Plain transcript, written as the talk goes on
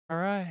All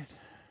right.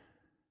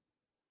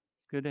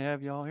 It's good to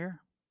have you all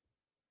here.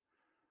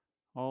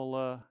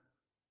 All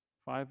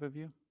five of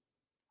you.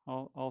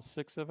 All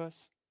six of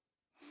us.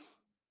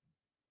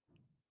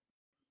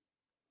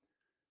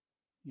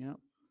 Yep.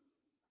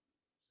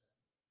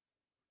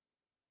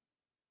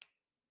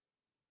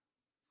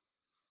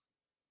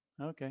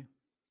 Okay.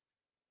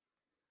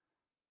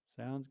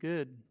 Sounds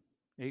good.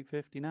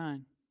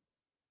 8:59.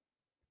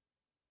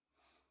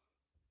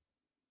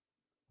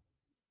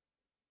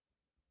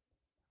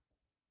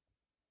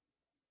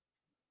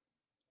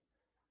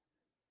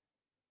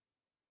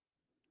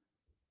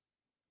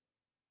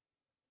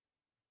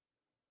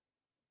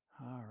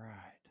 All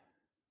right.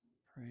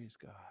 Praise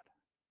God.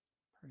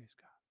 Praise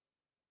God.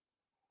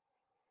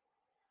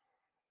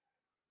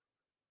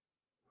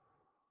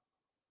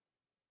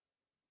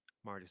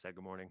 Marty said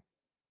good morning.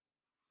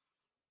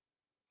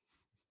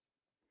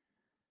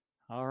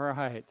 All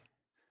right.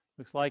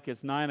 Looks like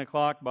it's 9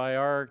 o'clock by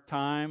our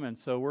time, and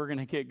so we're going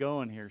to get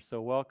going here.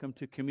 So, welcome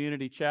to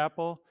Community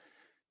Chapel,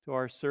 to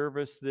our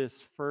service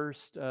this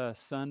first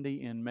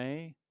Sunday in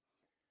May.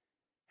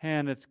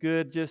 And it's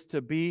good just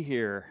to be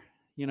here.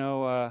 You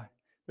know,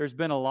 there's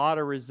been a lot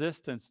of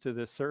resistance to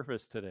this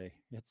service today.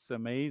 It's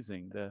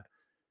amazing.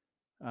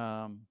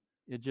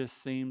 It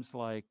just seems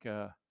like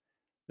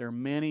there are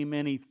many,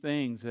 many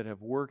things that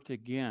have worked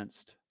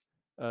against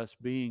us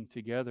being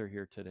together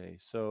here today.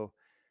 So,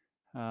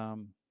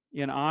 um,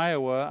 in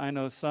Iowa, I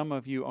know some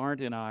of you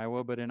aren't in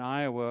Iowa, but in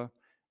Iowa,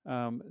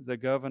 the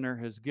governor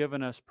has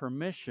given us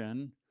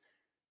permission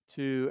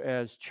to,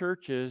 as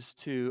churches,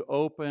 to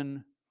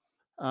open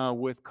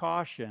with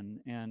caution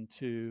and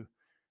to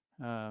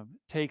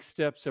take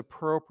steps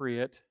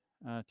appropriate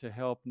to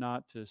help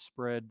not to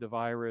spread the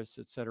virus,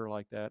 et cetera,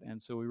 like that.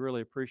 And so we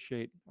really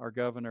appreciate our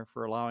governor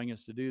for allowing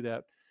us to do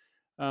that.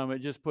 It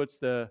just puts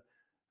the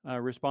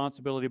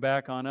responsibility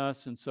back on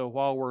us. And so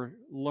while we're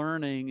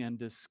learning and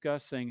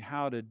discussing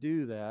how to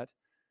do that,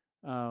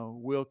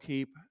 we'll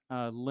keep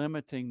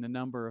limiting the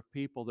number of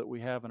people that we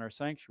have in our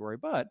sanctuary.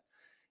 But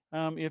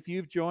if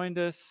you've joined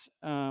us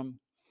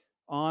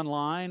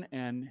online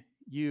and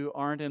you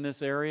aren't in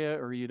this area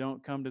or you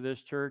don't come to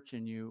this church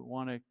and you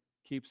want to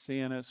keep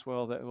seeing us,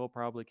 well, that we'll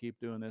probably keep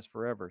doing this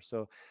forever.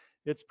 So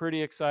it's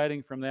pretty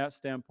exciting from that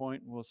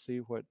standpoint. We'll see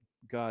what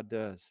God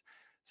does.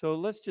 So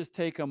let's just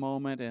take a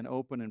moment and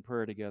open in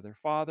prayer together.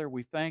 Father,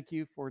 we thank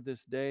you for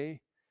this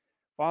day.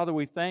 Father,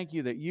 we thank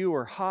you that you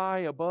are high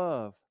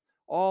above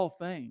all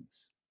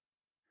things.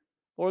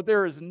 Lord,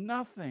 there is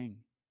nothing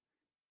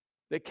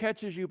that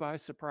catches you by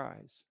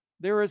surprise.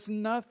 There is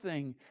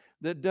nothing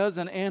that does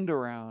an end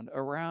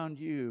around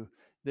you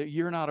that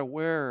you're not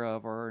aware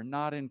of or are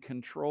not in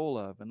control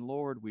of. And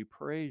Lord, we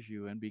praise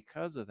you. And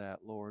because of that,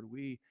 Lord,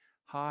 we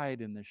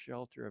hide in the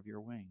shelter of your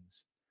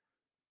wings.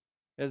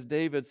 As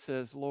David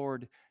says,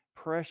 Lord,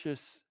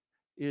 precious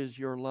is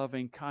your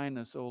loving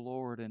kindness, O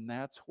Lord, and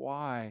that's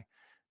why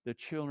the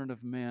children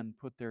of men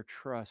put their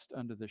trust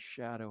under the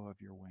shadow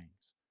of your wings.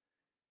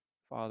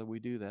 Father, we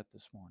do that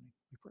this morning.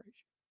 We praise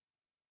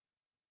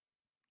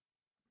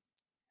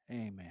you.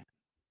 Amen.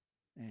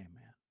 Amen.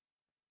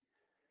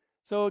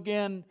 So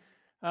again,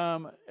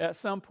 at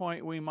some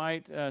point we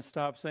might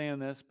stop saying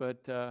this,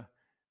 but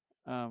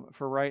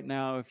for right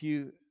now, if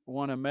you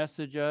want to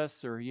message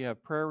us or you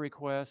have prayer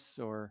requests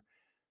or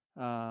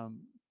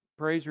um,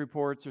 praise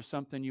reports or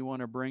something you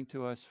want to bring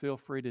to us, feel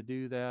free to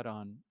do that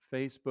on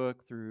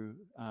Facebook through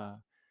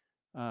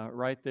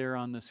right there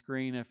on the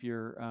screen if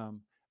you're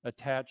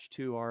attached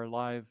to our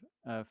live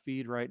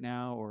feed right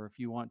now, or if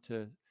you want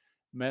to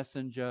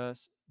message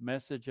us,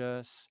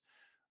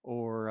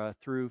 or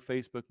through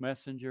Facebook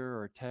Messenger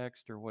or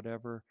text or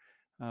whatever.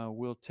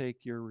 We'll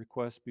take your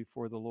request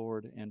before the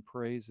Lord and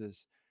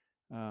praises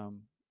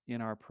um,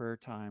 in our prayer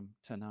time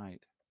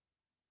tonight.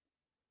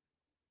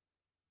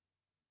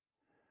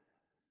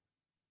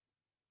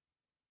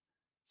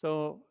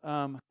 So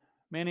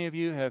many of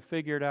you have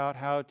figured out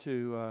how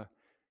to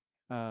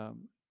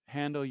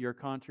handle your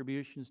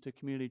contributions to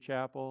Community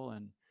Chapel,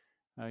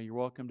 and you're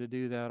welcome to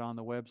do that on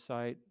the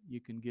website.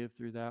 You can give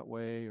through that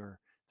way or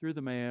through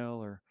the mail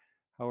or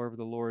however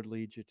the Lord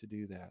leads you to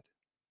do that.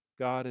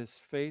 God is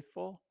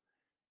faithful.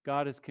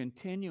 God is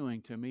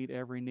continuing to meet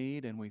every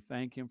need, and we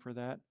thank Him for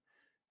that.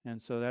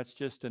 And so that's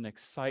just an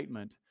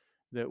excitement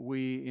that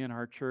we in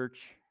our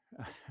church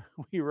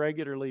we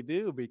regularly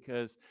do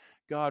because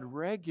God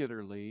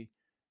regularly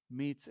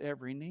meets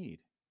every need.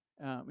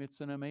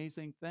 It's an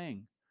amazing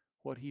thing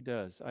what He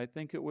does. I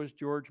think it was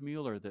George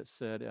Mueller that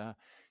said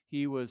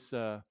he was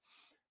uh,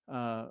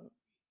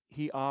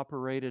 he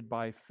operated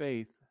by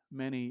faith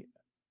many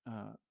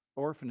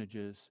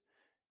orphanages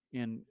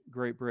in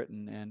Great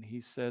Britain, and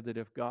he said that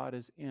if God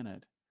is in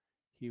it,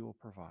 He will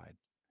provide.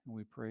 And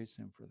we praise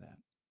Him for that.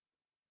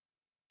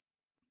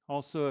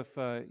 Also, if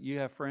you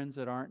have friends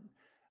that aren't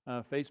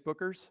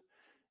Facebookers,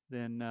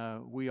 then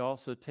we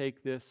also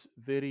take this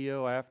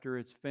video after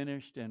it's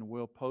finished and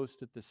we'll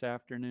post it this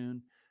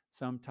afternoon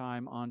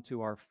sometime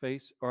onto our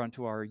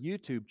onto our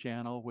YouTube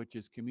channel, which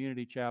is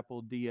Community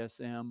Chapel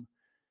DSM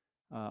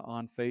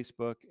on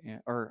Facebook,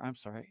 or I'm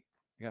sorry,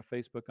 I got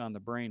Facebook on the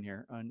brain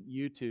here, on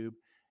YouTube,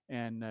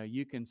 and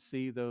you can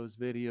see those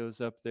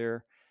videos up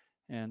there.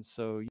 And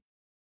so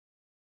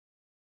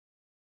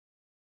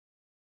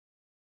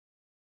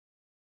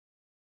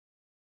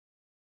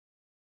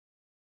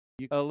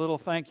a little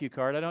thank you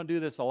card. I don't do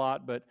this a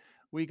lot, but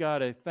we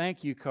got a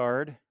thank you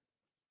card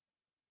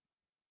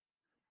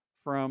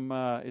from,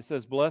 it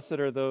says, "Blessed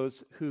are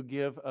those who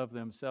give of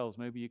themselves."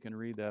 Maybe you can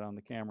read that on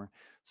the camera.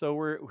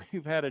 So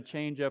we've had a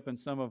change up in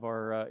some of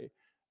our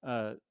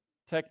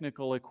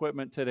technical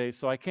equipment today,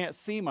 so I can't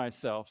see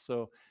myself.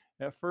 So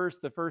at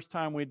first, the first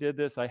time we did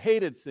this, I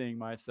hated seeing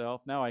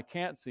myself. Now I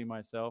can't see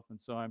myself,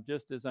 and so I'm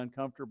just as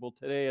uncomfortable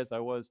today as I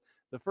was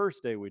the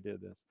first day we did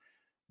this.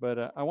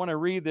 But I want to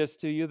read this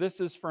to you.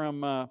 This is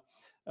from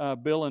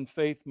Bill and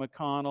Faith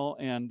McConnell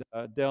and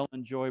Del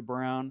and Joy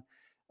Brown,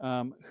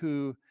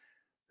 who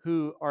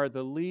are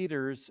the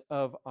leaders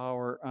of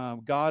our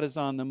God is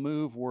on the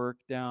Move work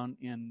down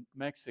in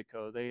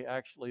Mexico. They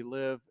actually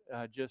live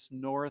just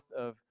north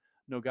of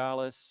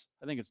Nogales.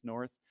 I think it's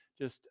north,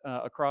 just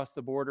across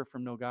the border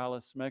from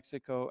Nogales,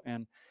 Mexico.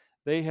 And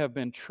they have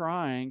been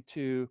trying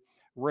to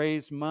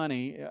raise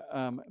money,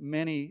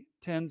 many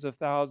tens of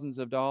thousands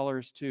of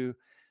dollars, to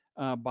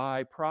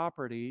buy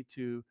property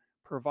to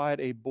provide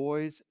a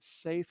boys'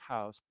 safe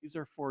house. These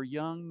are for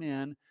young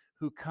men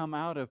who come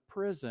out of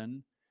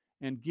prison,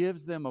 and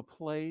gives them a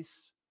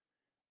place,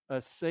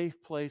 a safe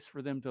place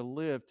for them to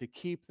live, to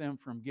keep them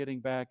from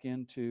getting back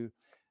into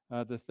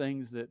the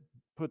things that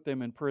put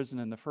them in prison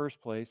in the first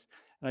place.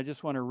 And I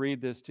just want to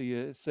read this to you.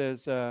 It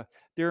says,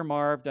 "Dear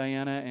Marv,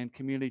 Diana, and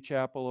Community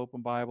Chapel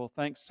Open Bible,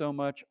 thanks so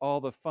much.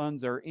 All the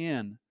funds are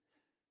in."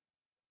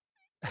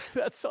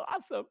 That's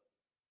awesome.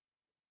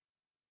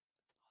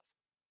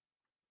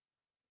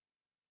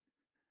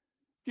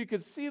 If you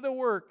could see the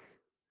work,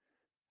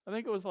 I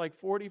think it was like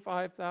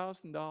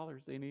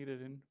 $45,000 they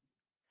needed in.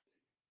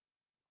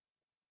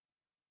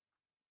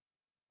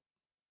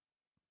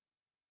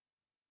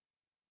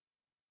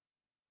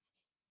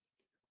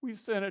 We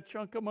sent a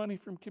chunk of money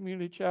from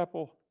Community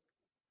Chapel,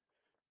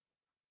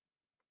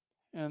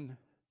 and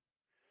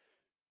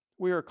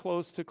we are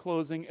close to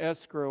closing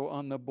escrow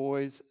on the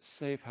boys'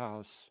 safe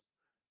house.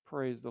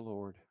 Praise the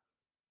Lord.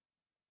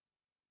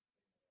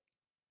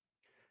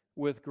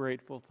 With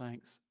grateful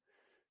thanks.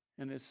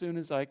 And as soon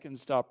as I can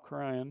stop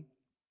crying,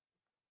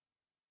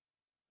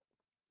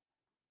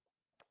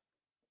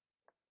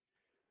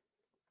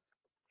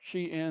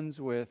 she ends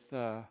with,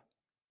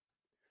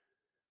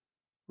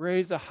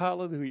 "Raise a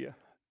hallelujah."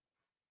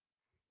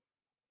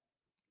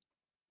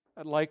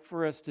 I'd like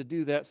for us to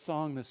do that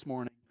song this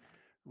morning.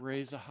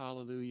 Raise a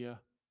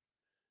hallelujah.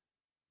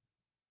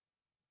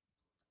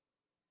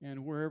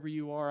 And wherever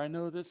you are, I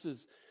know this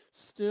is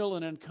still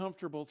an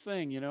uncomfortable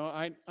thing.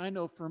 I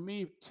know for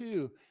me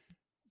too,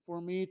 for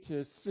me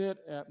to sit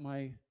at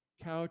my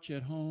couch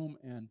at home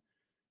and,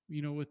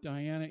 with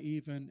Diana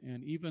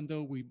even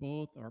though we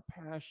both are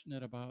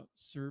passionate about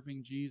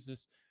serving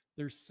Jesus,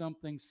 there's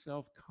something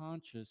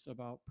self-conscious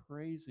about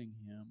praising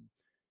Him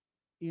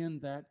in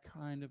that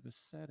kind of a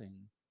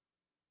setting.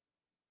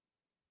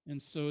 And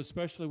so,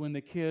 especially when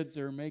the kids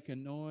are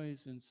making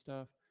noise and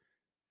stuff,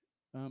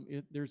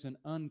 there's an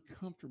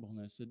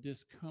uncomfortableness, a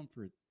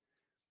discomfort.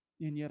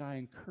 And yet I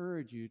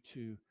encourage you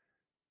to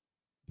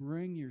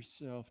bring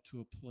yourself to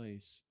a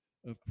place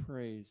of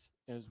praise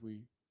as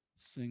we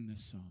sing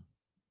this song.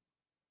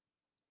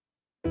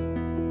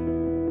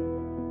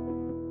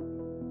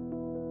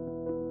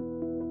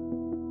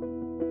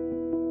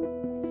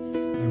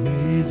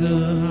 Raise a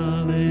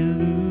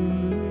hallelujah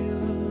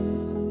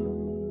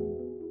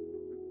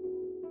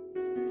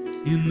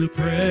in the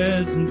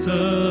presence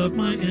of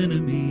my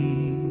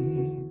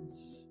enemies.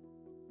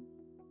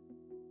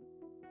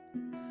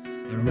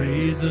 I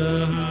raise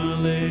a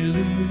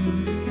hallelujah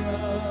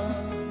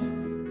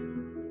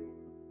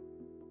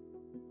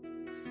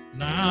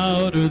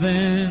louder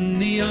than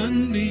the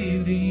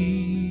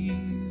unbelief.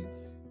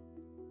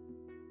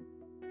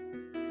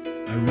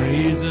 I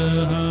raise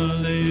a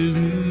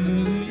hallelujah.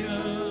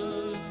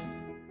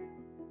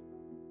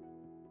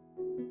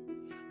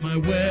 My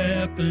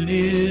weapon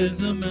is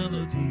a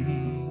melody.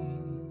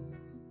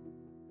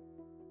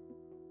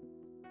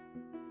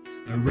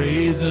 I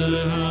raise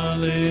a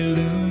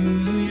hallelujah.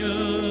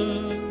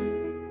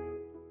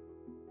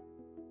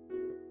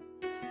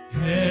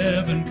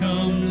 Heaven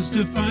comes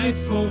to fight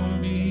for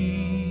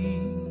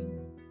me.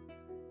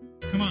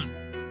 Come on.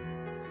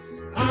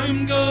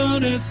 I'm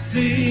gonna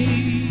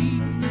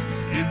sing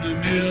in the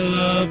middle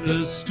of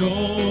the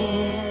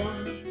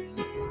storm,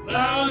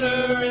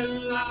 louder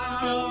and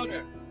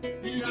louder.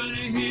 You're gonna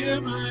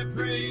hear my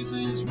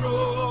praises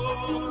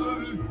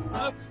roar.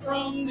 Up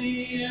from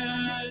the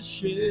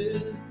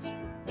ashes,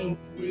 hope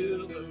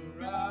will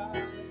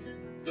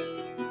arise.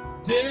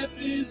 Death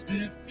is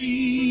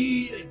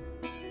defeated,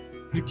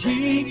 the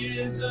King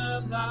is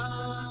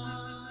alive.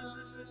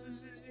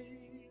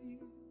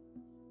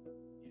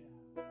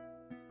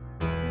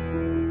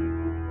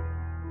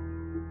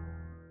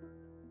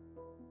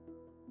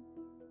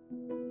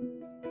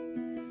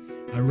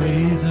 I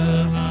raise a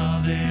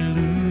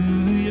hallelujah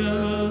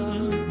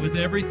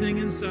everything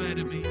inside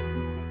of me.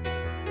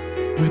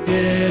 With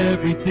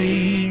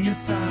everything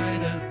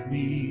inside of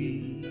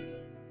me,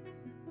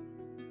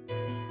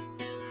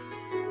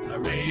 I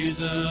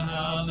raise a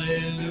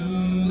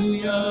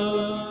hallelujah.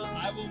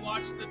 I will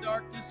watch the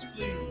darkness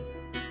flee.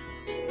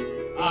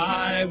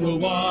 I will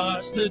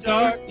watch the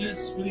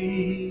darkness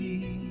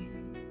flee.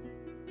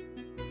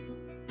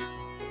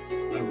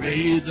 I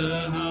raise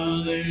a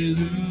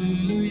hallelujah.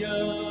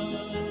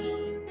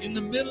 In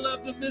the middle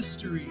of the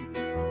mystery,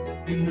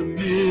 in the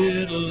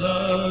middle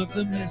of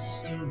the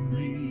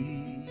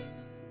mystery,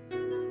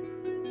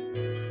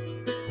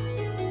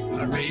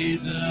 I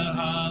raise a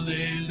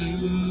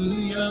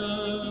hallelujah.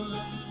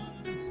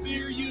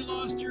 Fear you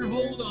lost your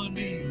hold on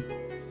me.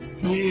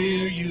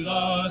 Fear you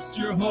lost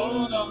your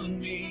hold on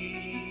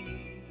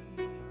me.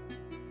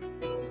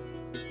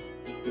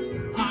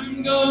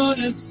 I'm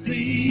gonna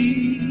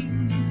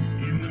sing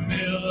in the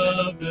middle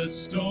of the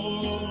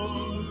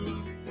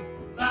storm,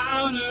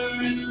 louder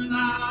and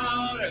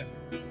louder.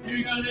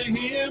 You're gonna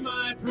hear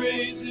my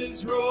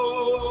praises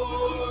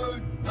roar.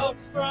 Up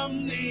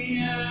from the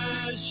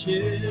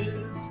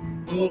ashes,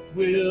 hope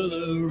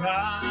will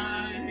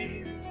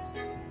arise.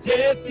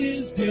 Death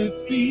is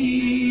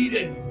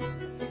defeated,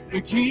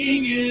 the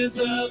King is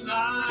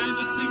alive.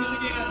 Let's sing it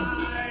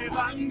again.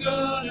 I'm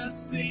gonna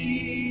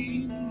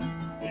sing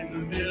in the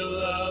middle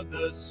of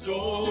the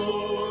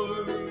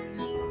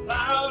storm,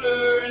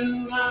 louder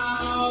and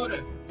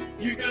louder.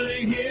 You're gonna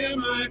hear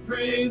my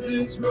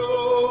praises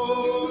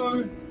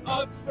roar.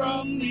 Up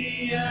from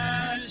the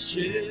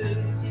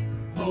ashes,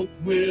 hope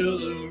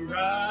will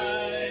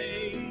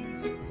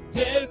arise.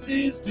 Death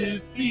is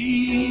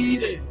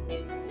defeated,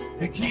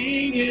 the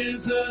King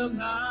is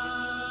alive.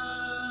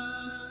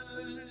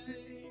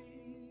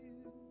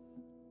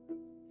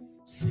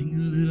 Sing a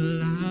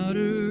little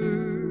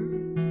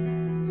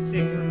louder,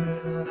 sing a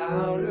little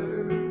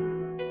louder,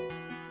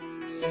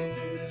 sing a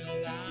little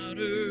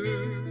louder,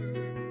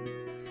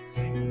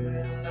 sing a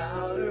little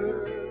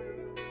louder,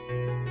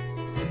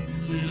 sing a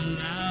little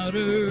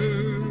louder,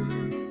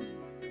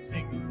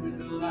 sing a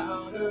little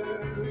louder,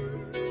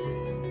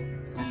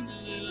 sing a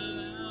little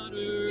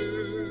louder,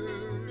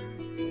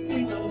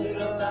 sing a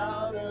little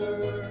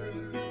louder,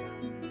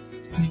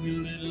 sing a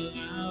little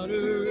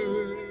louder.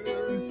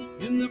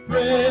 In the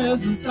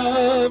presence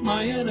of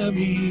my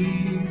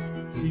enemies,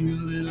 sing a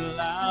little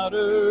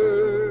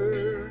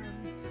louder,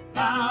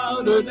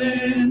 louder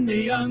than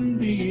the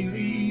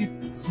unbelief,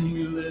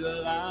 sing a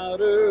little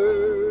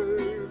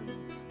louder.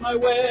 My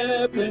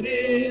weapon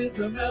is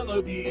a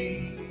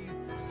melody,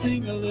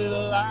 sing a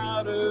little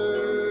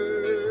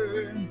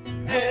louder.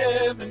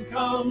 Heaven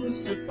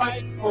comes to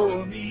fight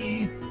for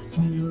me,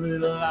 sing a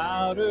little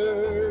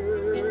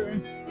louder.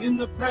 In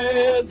the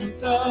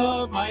presence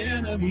of my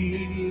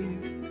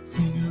enemies,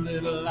 sing a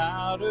little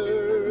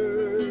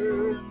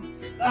louder.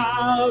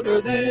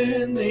 Louder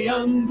than the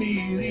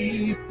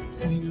unbelief,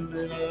 sing a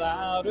little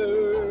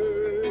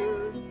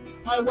louder.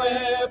 My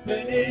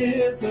weapon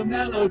is a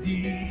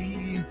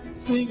melody,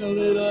 sing a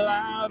little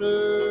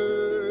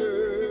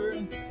louder.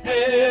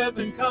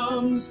 Heaven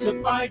comes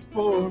to fight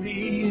for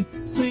me,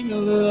 sing a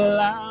little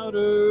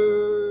louder.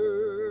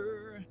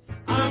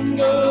 I'm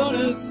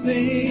gonna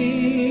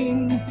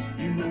sing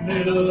in the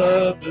middle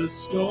of the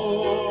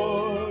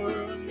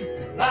storm,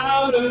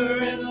 louder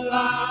and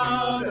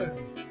louder.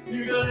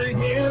 You're gonna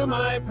hear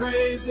my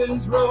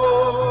praises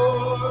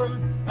roar.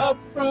 Up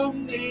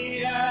from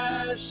the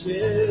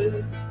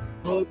ashes,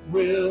 hope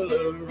will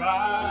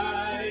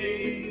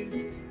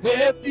arise.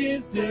 Death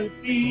is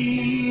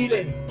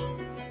defeated,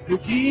 the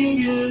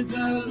King is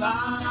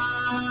alive.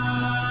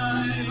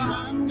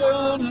 I'm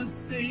gonna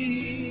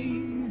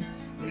sing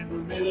in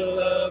the middle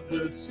of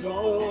the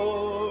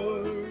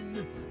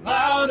storm,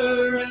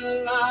 louder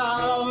and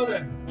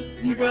louder.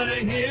 You're gonna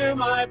hear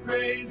my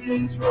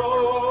praises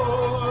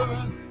roar.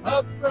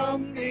 Up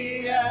from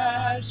the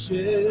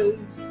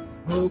ashes,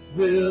 hope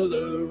will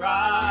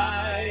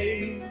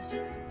arise.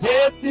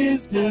 Death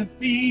is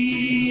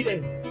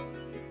defeated,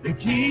 the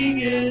King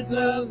is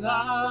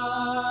alive.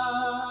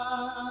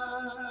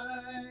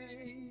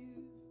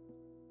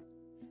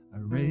 I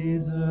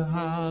raise a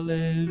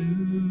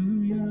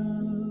hallelujah.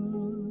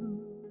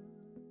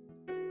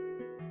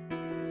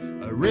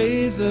 I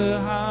raise a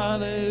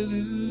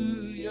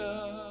hallelujah.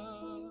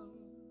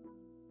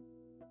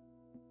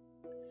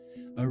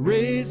 I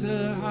raise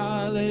a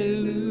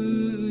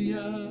hallelujah.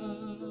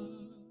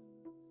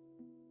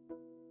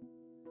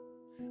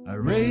 I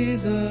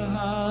raise a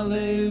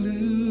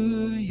hallelujah.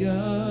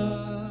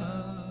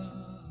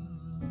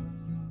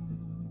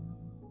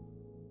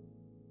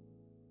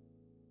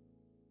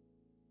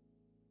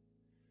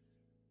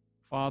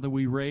 Father,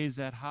 we raise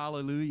that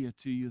hallelujah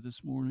to you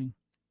this morning.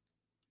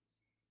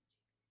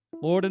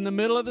 Lord, in the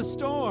middle of the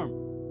storm,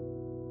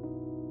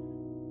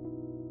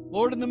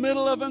 Lord, in the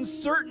middle of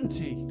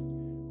uncertainty,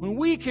 when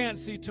we can't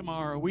see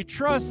tomorrow, we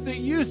trust that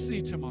you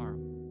see tomorrow.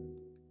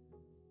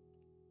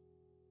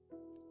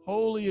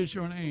 Holy is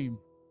your name.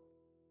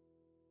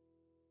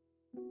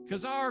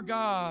 Because our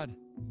God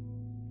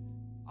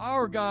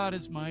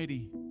is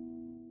mighty.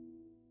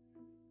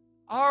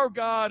 Our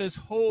God is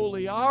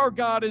holy. Our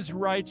God is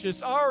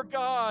righteous. Our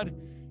God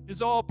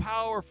is all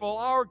powerful.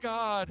 Our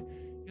God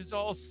is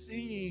all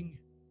seeing.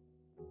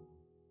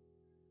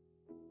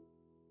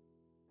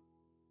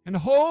 And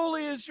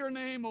holy is your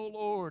name, O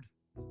Lord.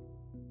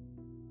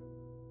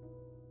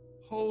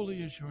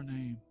 Holy is your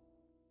name.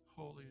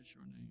 Holy is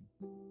your name.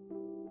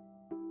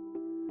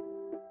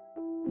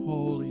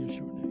 Holy is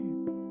your name.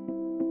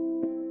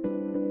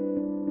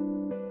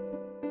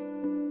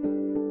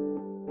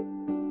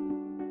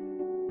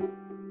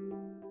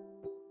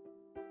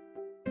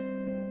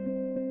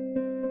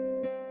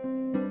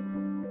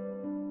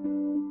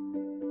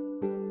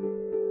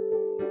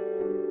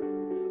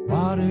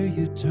 Water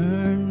you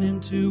turn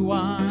into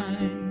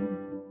wine.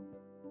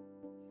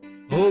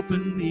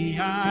 Open the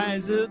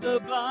eyes of the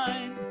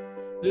blind.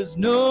 There's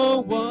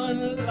no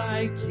one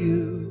like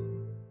you.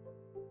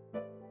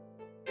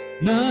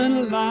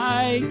 None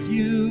like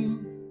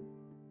you.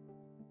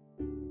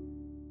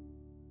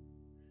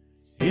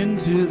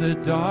 Into the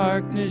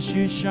darkness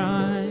you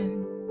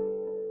shine.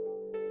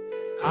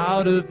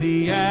 Out of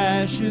the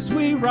ashes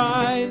we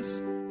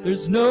rise.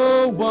 There's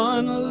no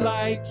one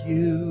like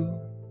you.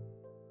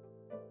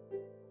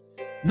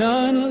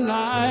 None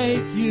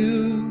like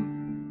you.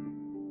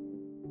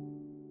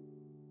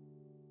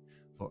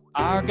 For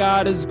our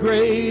God is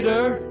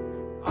greater,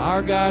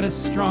 our God is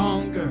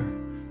stronger.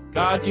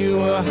 God, you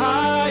are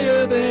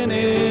higher than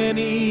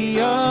any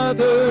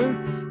other.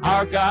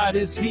 Our God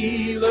is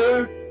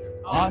healer,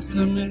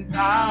 awesome in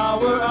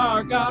power.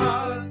 Our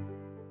God,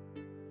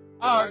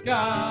 our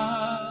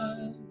God.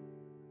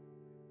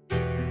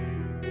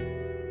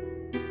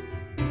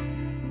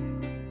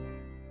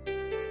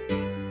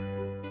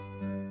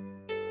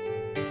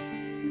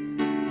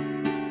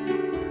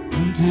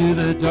 Into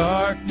the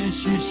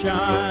darkness you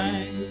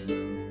shine.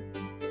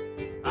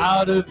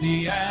 Out of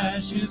the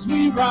ashes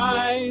we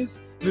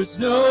rise. There's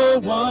no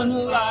one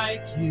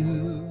like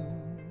you.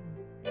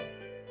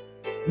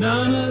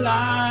 None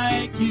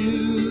like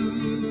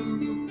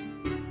you.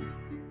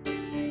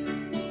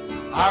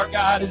 Our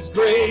God is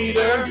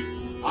greater.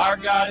 Our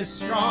God is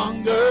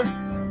stronger.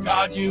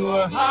 God, you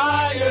are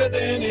higher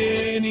than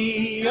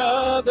any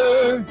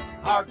other.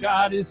 Our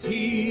God is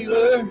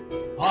healer,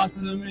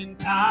 awesome in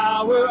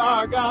power.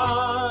 Our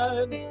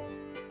God,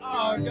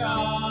 our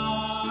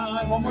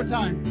God. One more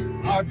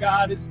time. Our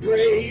God is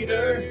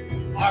greater.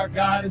 Our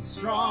God is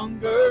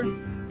stronger.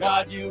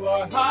 God, you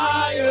are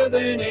higher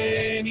than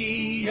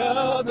any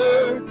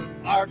other.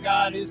 Our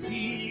God is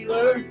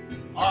healer,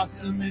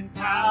 awesome in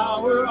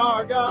power.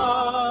 Our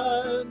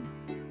God,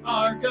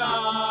 our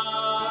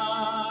God.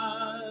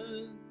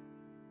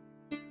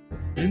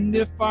 And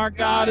if our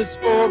God is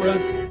for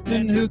us,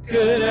 then who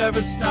could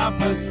ever stop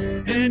us?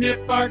 And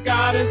if our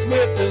God is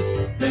with us,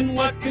 then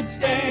what could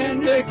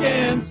stand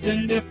against?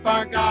 And if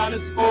our God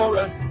is for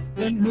us,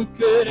 then who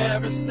could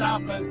ever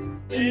stop us?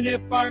 And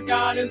if our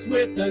God is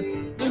with us,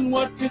 then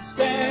what could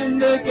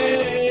stand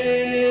against?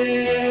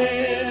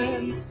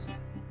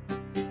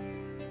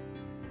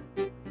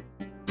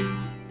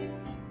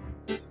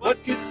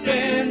 What could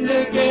stand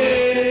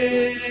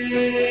against?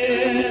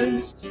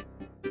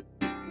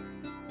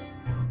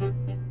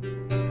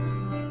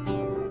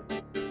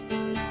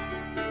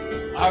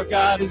 Our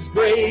God is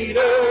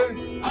greater,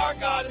 our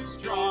God is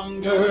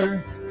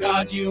stronger.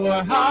 God, you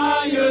are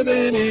higher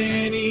than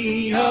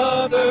any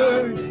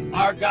other.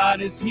 Our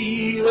God is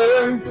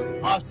healer,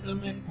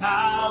 awesome in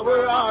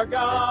power. Our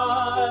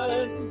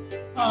God,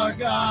 our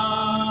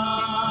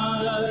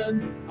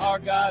God. Our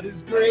God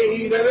is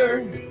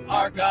greater,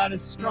 our God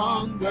is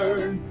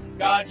stronger.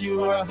 God,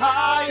 you are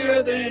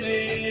higher than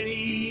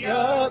any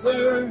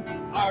other.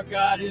 Our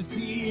God is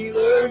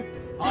healer,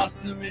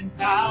 awesome in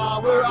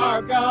power.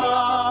 Our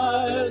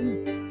God,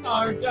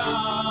 our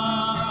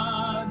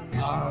God,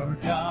 our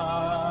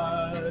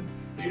God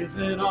is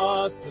an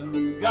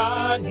awesome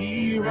God.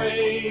 He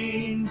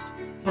reigns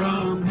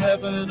from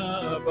heaven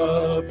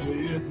above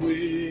with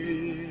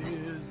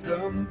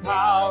wisdom,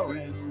 power,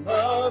 and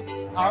love.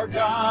 Our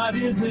God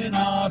is an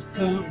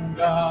awesome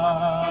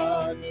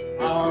God.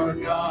 Our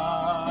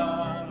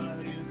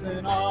God is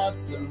an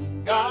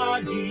awesome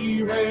God.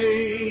 He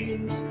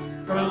reigns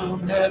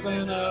from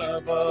heaven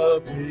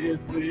above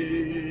with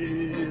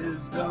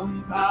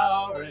wisdom,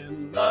 power,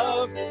 and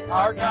love.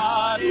 Our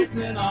God is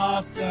an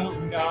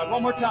awesome God.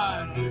 One more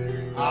time.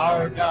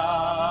 Our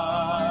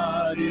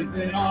God is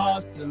an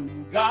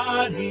awesome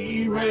God.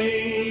 He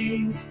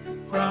reigns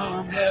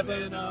from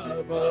heaven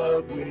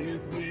above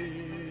with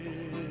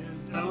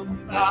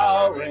wisdom,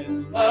 power,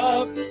 and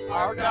love.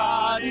 Our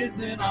God is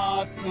an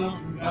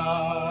awesome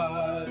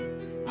God.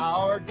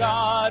 Our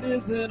God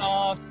is an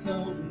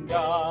awesome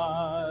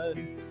God.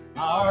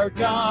 Our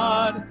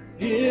God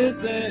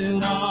is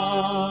an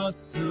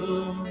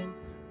awesome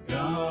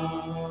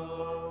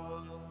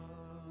God.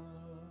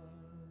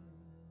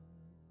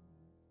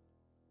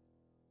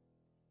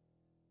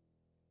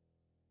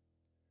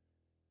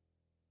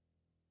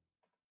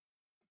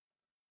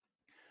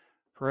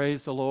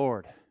 Praise the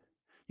Lord.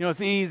 You know,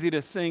 it's easy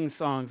to sing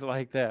songs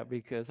like that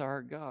because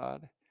our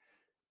God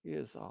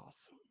is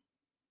awesome.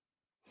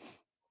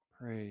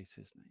 Praise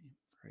His name.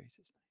 Praise His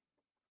name.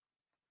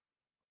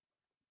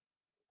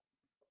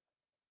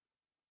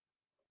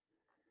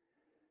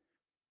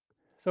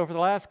 So for the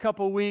last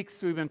couple of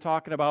weeks, we've been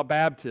talking about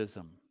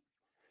baptism.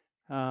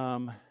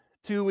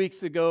 2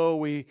 weeks ago,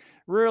 we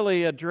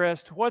really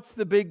addressed what's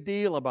the big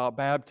deal about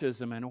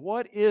baptism and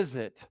what is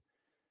it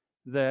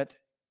that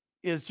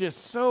is just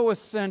so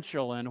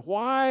essential, and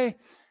why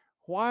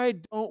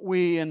don't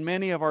we, in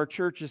many of our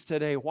churches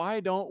today, why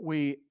don't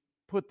we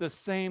put the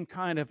same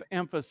kind of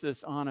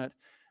emphasis on it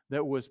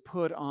that was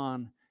put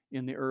on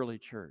in the early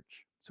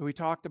church? So we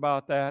talked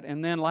about that,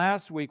 and then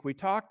last week we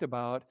talked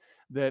about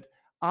that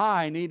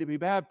I need to be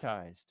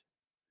baptized,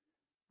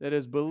 that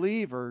as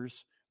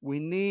believers we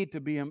need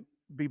to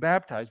be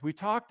baptized. We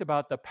talked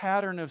about the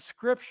pattern of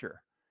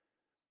Scripture,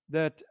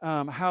 that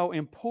how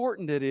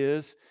important it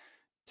is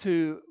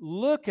to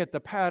look at the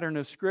pattern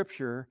of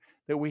Scripture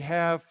that we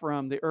have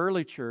from the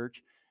early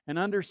church and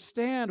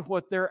understand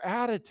what their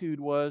attitude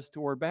was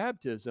toward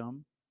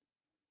baptism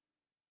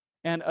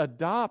and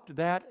adopt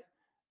that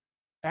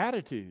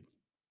attitude.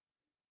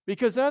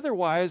 Because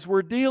otherwise,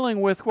 we're dealing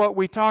with what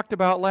we talked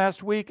about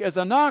last week as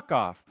a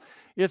knockoff.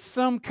 It's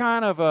some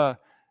kind of a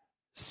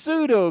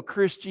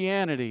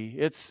pseudo-Christianity.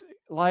 It's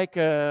like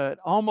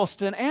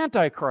almost an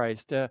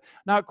antichrist.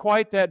 Not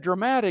quite that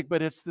dramatic,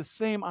 but it's the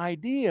same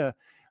idea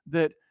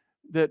that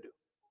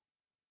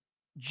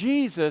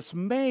Jesus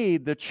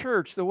made the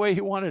church the way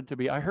He wanted it to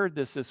be. I heard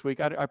this week.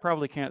 I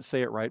probably can't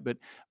say it right,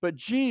 but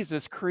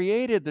Jesus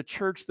created the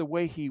church the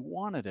way He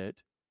wanted it,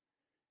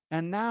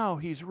 and now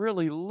He's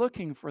really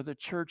looking for the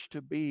church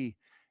to be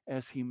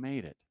as He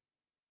made it.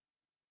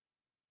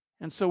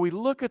 And so we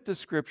look at the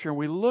Scripture, and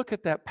we look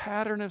at that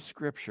pattern of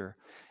Scripture,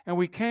 and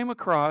we came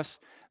across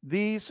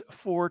these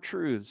 4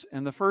 truths.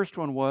 And the first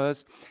one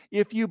was,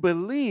 if you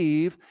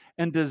believe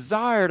and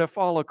desire to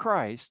follow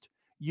Christ,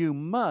 you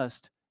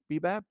must be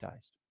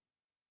baptized.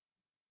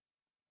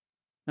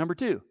 Number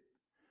 2,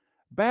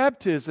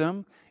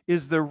 baptism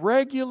is the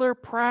regular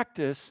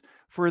practice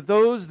for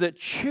those that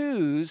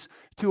choose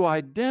to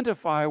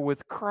identify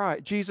with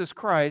Jesus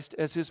Christ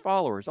as His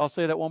followers. I'll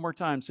say that one more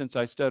time since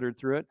I stuttered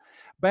through it.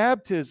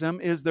 Baptism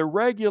is the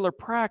regular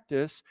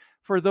practice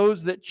for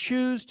those that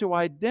choose to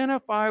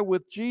identify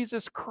with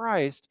Jesus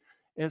Christ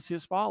as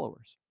His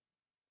followers.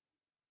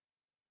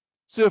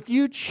 So if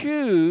you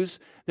choose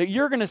that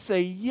you're going to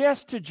say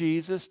yes to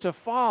Jesus to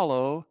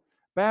follow,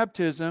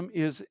 baptism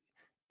is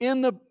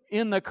in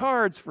the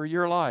cards for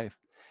your life.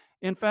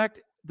 In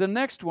fact, the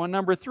next one,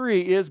 number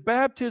 3, is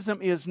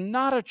baptism is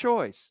not a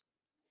choice.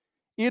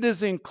 It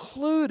is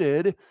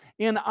included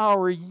in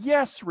our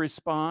yes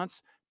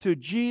response to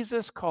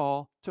Jesus'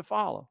 call to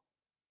follow.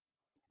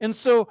 And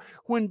so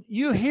when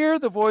you hear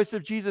the voice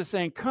of Jesus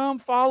saying, "Come,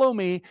 follow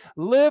me,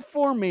 live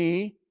for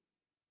me,"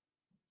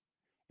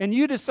 and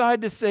you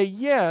decide to say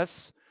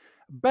yes,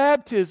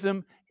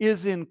 baptism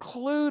is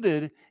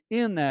included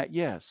in that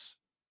yes.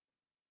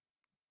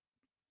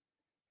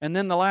 And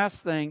then the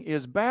last thing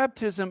is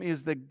baptism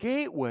is the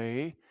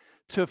gateway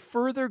to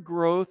further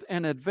growth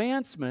and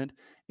advancement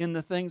in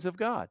the things of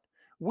God.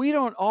 We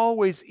don't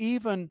always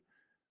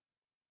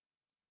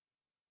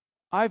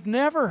I've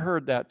never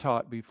heard that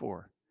taught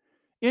before.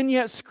 And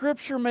yet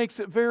Scripture makes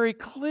it very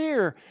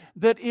clear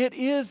that it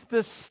is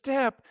the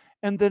step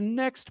and the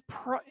next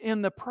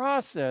in the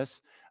process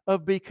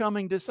of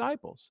becoming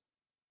disciples.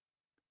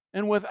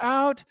 And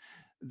without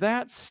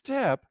that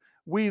step,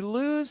 we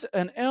lose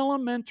an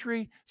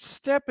elementary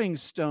stepping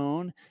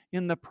stone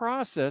in the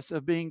process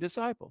of being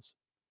disciples.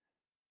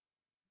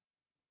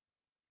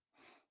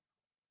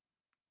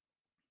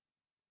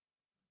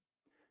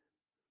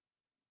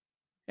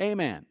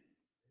 Amen.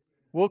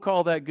 We'll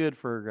call that good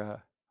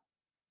for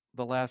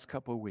the last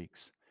couple of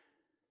weeks.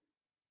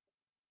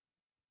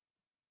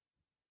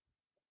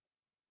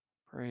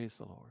 Praise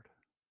the Lord.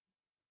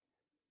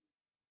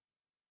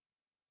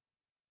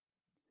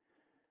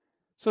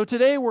 So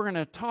today we're going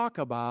to talk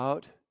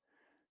about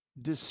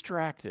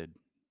distracted.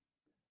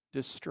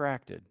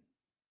 Distracted.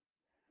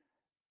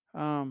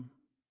 Any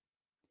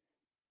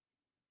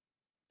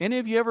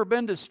of you ever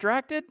been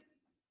distracted?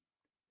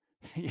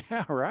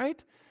 Yeah,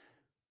 right?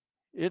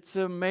 It's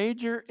a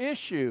major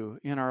issue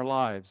in our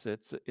lives.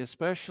 It's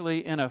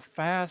especially in a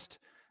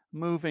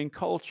fast-moving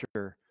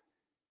culture.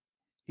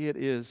 It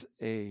is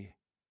a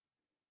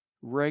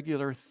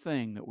regular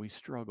thing that we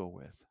struggle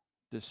with,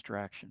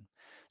 distraction.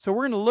 So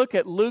we're going to look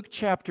at Luke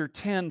chapter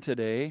 10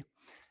 today,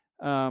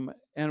 and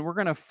we're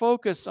going to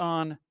focus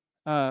on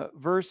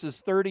verses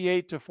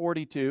 38 to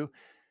 42.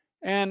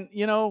 And,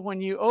 you know, when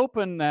you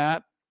open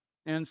that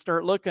and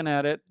start looking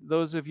at it,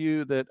 those of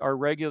you that are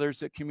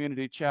regulars at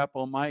Community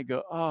Chapel might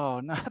go, "Oh,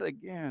 not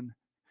again.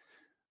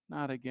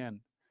 Not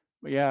again."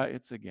 But yeah,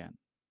 it's again.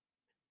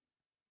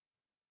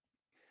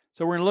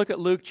 So we're going to look at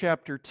Luke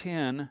chapter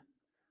 10,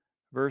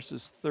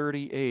 verses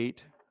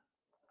 38.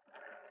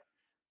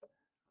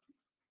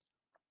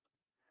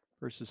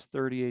 Verses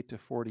 38 to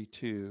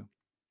 42.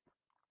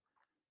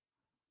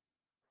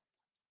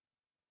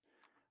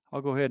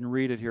 I'll go ahead and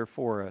read it here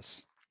for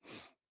us.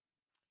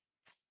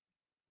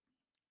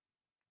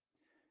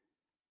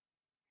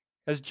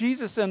 As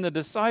Jesus and the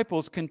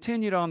disciples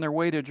continued on their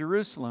way to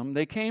Jerusalem,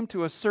 they came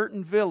to a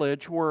certain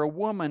village where a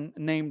woman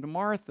named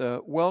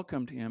Martha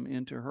welcomed him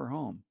into her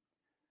home.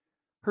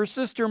 Her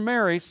sister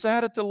Mary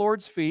sat at the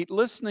Lord's feet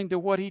listening to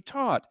what he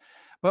taught,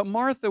 but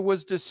Martha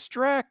was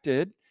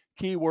distracted,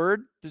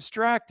 keyword,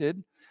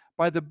 distracted,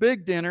 by the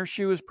big dinner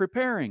she was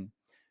preparing.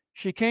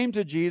 She came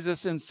to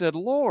Jesus and said,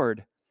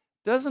 "Lord,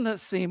 doesn't it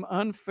seem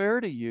unfair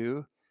to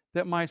you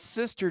that my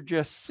sister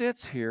just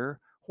sits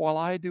here while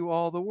I do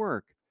all the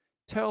work?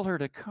 Tell her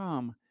to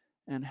come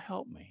and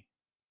help me."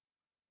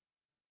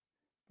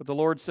 But the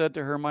Lord said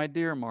to her, "My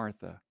dear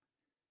Martha,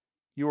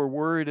 you are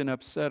worried and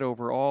upset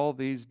over all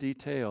these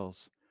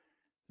details.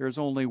 There's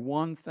only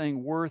one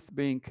thing worth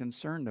being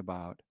concerned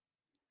about.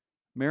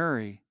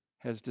 Mary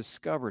has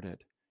discovered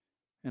it,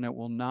 and it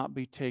will not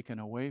be taken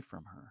away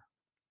from her."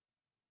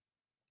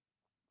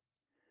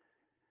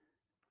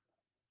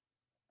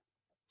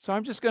 So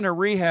I'm just going to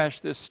rehash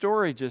this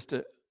story just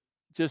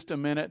a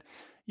minute.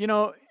 You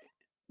know,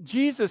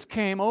 Jesus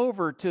came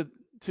over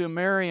to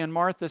Mary and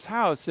Martha's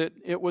house.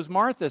 It was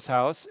Martha's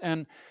house,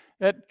 and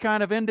that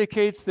kind of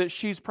indicates that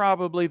she's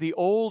probably the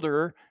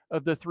older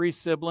of the three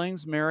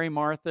siblings, Mary,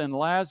 Martha, and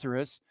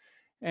Lazarus.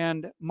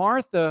 And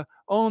Martha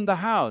owned the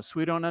house.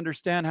 We don't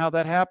understand how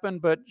that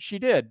happened, but she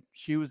did.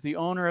 She was the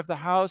owner of the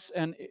house.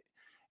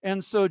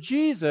 And so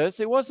Jesus,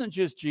 it wasn't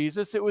just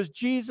Jesus, it was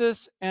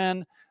Jesus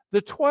and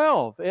the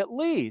 12 at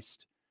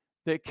least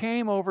that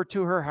came over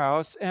to her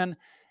house. And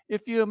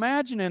if you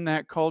imagine in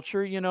that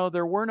culture, you know,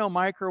 there were no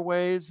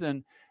microwaves,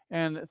 and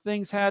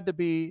things had to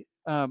be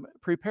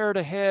prepared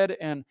ahead.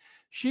 And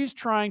she's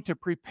trying to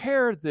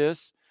prepare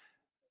this.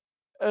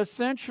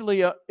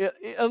 Essentially,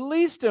 at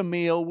least a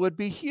meal would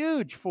be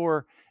huge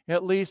for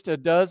at least a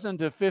dozen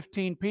to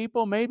 15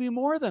 people, maybe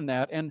more than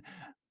that. And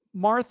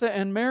Martha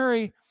and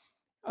Mary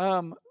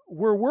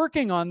were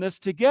working on this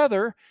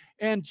together,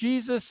 and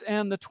Jesus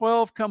and the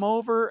 12 come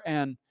over,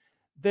 and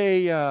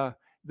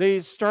they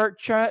start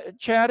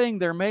chatting.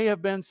 There may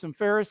have been some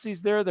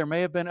Pharisees there. There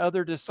may have been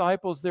other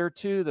disciples there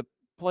too. The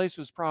place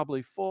was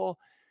probably full.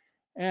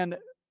 And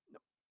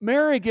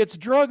Mary gets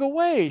drug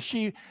away.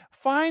 She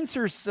finds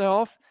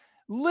herself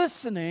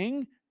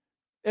listening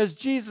as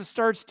Jesus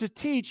starts to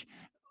teach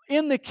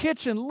in the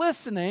kitchen,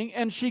 listening,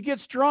 and she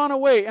gets drawn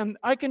away. And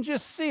I can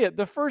just see it.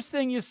 The first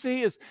thing you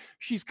see is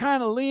she's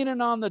kind of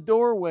leaning on the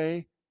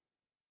doorway,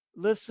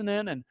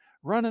 listening and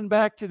running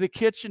back to the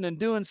kitchen and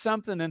doing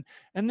something, and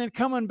then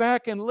coming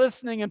back and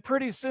listening. And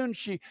pretty soon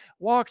she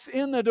walks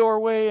in the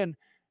doorway, and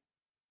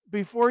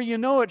before you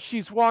know it,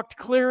 she's walked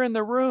clear in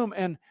the room,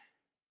 and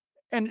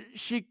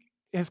she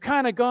has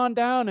kind of gone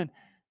down and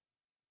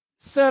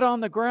set on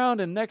the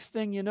ground, and next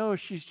thing you know,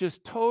 she's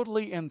just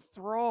totally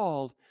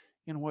enthralled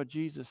in what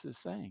Jesus is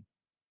saying.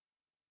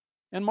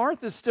 And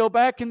Martha's still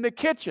back in the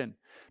kitchen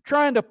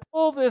trying to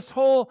pull this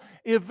whole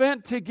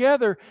event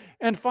together,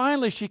 and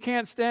finally she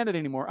can't stand it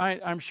anymore.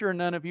 I'm sure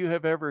none of you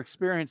have ever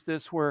experienced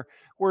this where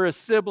a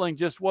sibling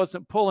just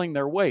wasn't pulling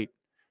their weight,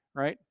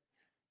 right?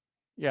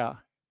 Yeah.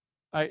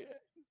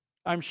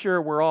 I'm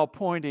sure we're all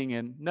pointing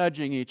and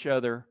nudging each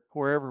other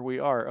wherever we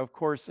are, of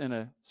course in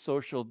a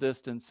social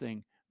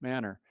distancing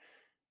manner.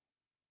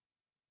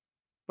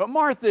 But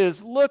Martha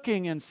is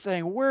looking and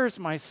saying, "Where's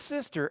my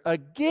sister?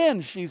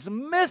 Again, she's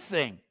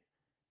missing."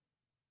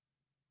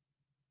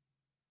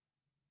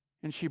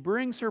 And she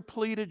brings her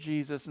plea to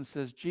Jesus and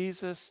says,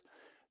 "Jesus,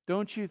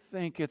 don't you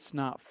think it's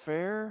not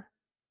fair?"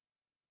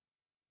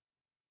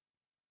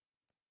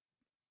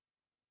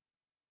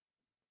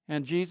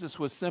 And Jesus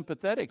was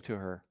sympathetic to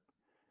her.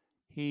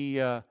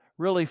 He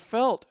really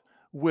felt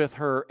with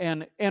her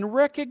and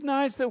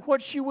recognized that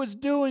what she was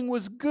doing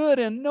was good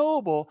and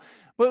noble,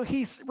 but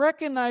he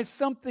recognized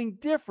something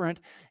different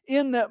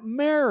in that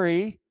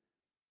Mary,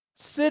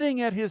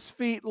 sitting at his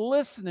feet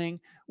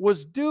listening,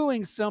 was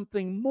doing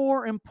something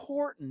more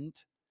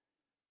important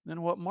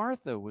than what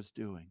Martha was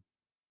doing.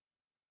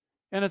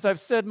 And as I've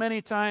said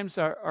many times,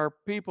 our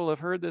people have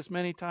heard this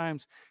many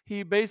times,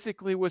 he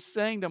basically was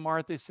saying to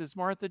Martha, he says,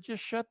 "Martha,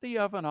 just shut the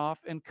oven off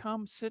and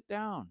come sit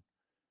down.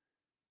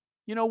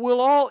 You know,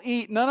 we'll all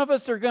eat. None of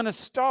us are going to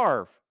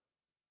starve.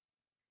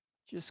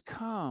 Just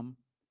come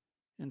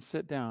and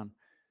sit down.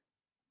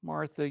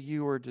 Martha,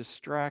 you are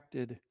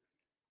distracted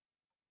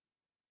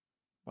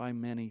by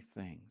many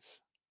things."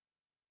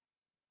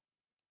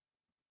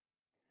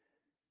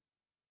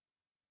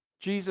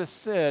 Jesus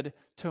said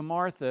to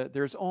Martha,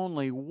 "There's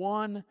only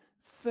one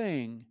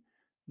thing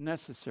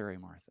necessary,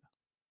 Martha.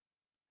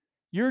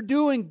 You're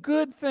doing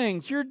good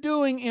things. You're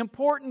doing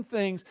important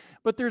things,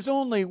 but there's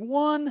only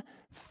one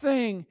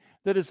thing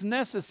that is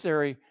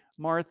necessary,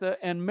 Martha,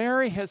 and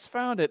Mary has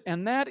found it,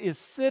 and that is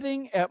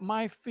sitting at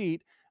my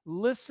feet,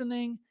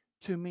 listening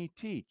to me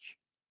teach."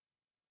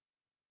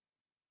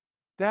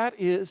 That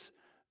is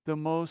the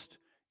most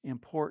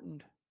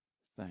important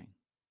thing.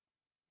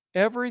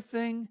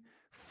 Everything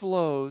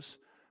flows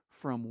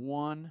from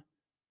one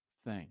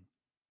thing.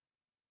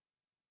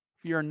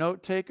 If you're a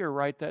note taker,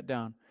 write that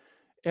down.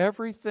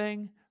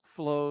 Everything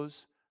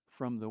flows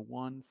from the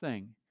one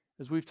thing.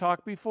 As we've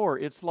talked before,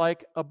 it's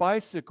like a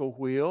bicycle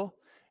wheel,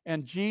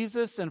 And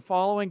Jesus and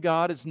following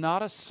God is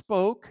not a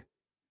spoke,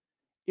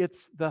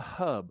 it's the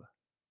hub.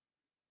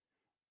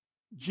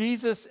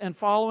 Jesus and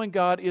following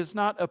God is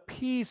not a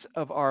piece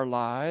of our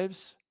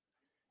lives,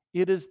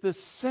 it is the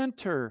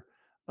center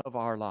of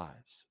our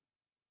lives.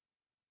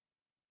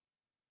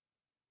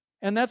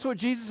 And that's what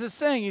Jesus is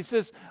saying. He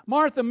says,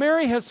 Martha,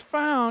 Mary has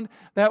found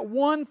that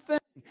one thing,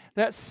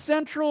 that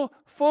central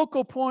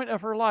focal point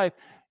of her life.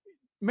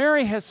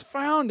 Mary has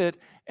found it,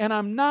 and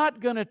I'm not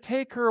going to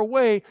take her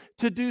away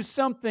to do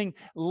something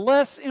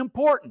less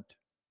important.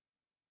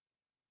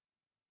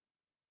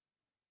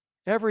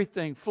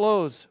 Everything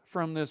flows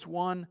from this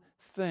one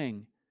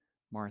thing,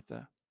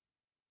 Martha.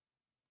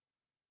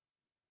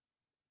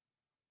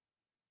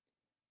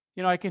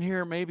 You know, I can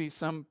hear maybe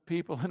some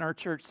people in our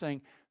church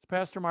saying,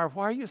 Pastor Marv,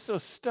 why are you so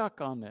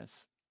stuck on this?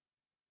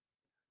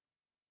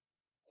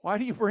 Why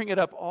do you bring it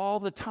up all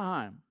the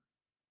time?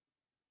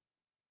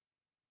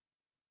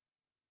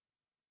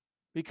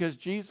 Because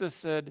Jesus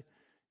said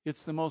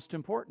it's the most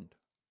important.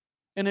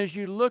 And as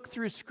you look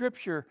through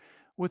Scripture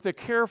with a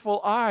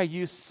careful eye,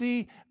 you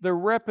see the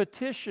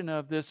repetition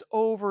of this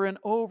over and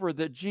over,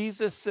 that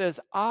Jesus says,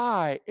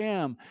 I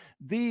am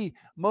the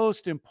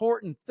most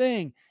important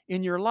thing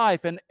in your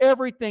life, and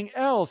everything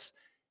else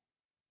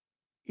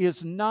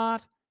is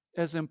not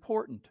as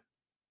important.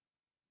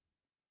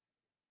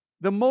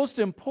 The most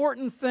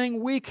important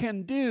thing we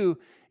can do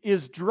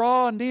is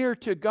draw near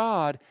to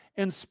God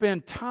and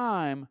spend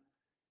time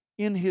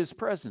in His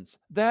presence.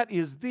 That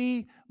is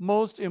the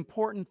most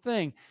important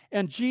thing.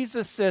 And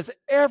Jesus says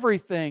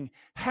everything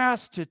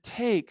has to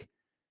take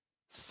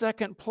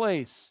second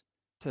place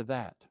to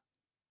that.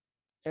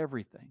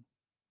 Everything.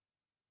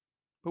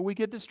 But we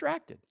get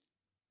distracted.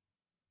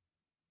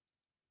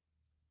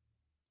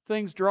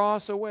 Things draw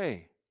us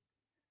away.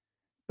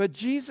 But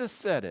Jesus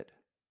said it.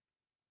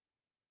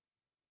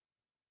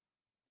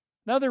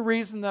 Another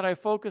reason that I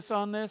focus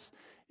on this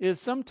is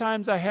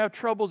sometimes I have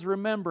troubles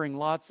remembering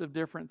lots of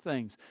different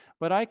things,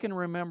 but I can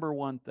remember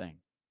one thing.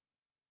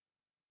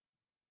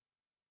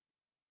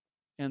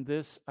 And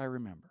this I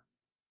remember.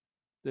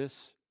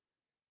 This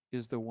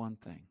is the one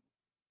thing.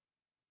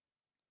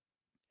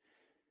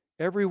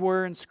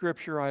 Everywhere in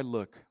Scripture I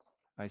look,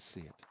 I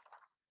see it.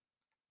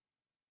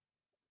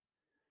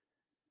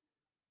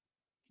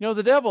 You know,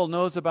 the devil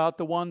knows about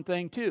the one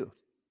thing too.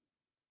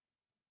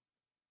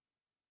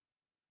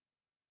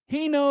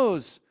 He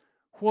knows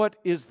what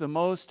is the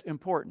most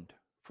important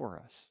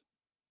for us.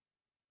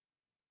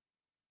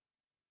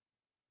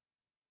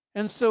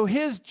 And so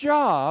his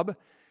job,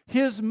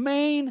 his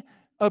main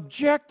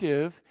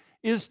objective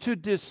is to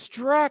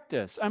distract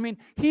us. I mean,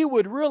 he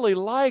would really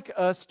like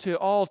us to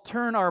all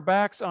turn our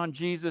backs on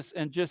Jesus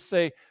and just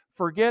say,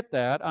 forget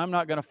that. I'm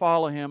not going to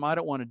follow him. I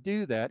don't want to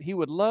do that. He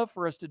would love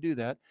for us to do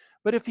that.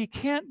 But if he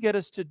can't get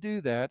us to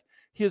do that,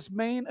 his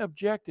main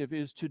objective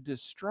is to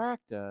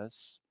distract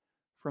us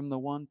from the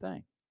one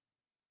thing.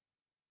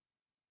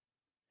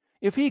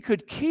 If he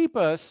could keep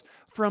us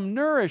from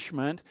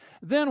nourishment,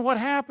 then what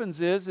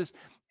happens is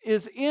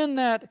in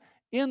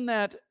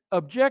that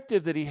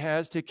objective that he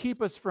has to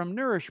keep us from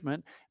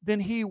nourishment, then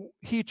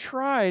he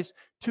tries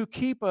to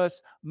keep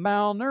us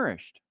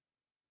malnourished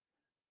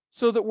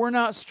so that we're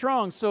not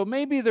strong. So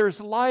maybe there's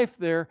life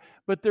there,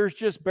 but there's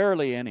just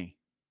barely any.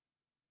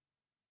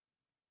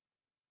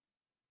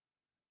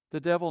 The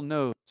devil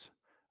knows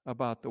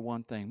about the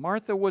one thing.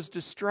 Martha was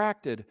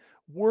distracted,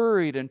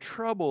 worried, and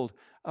troubled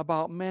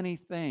about many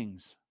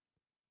things.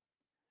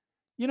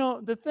 You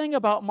know, the thing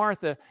about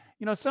Martha,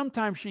 you know,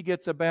 sometimes she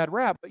gets a bad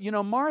rap, but you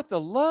know, Martha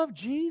loved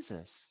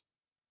Jesus.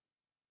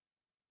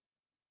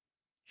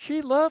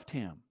 She loved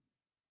him.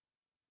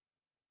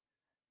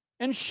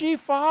 And she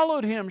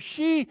followed him.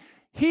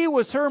 He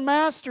was her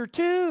master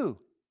too.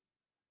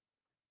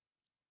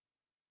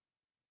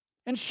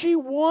 And she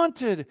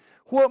wanted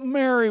what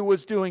Mary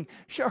was doing.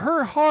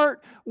 Her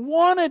heart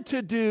wanted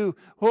to do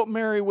what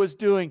Mary was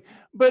doing.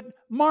 But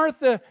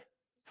Martha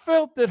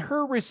felt that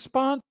her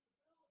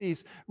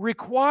responsibilities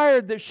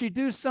required that she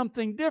do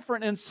something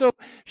different. And so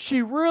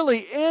she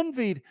really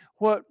envied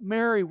what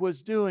Mary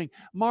was doing.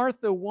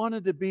 Martha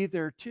wanted to be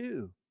there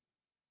too.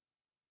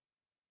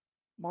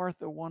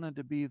 Martha wanted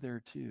to be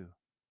there too.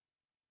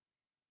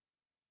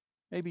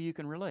 Maybe you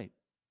can relate.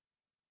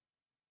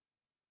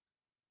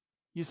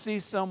 You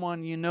see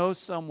someone, you know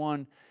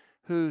someone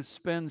who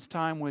spends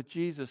time with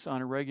Jesus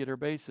on a regular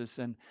basis,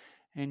 and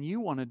you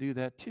want to do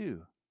that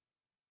too.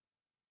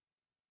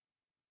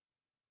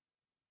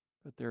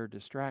 But there are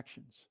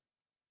distractions.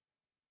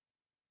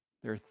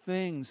 There are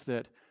things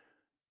that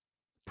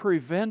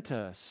prevent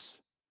us,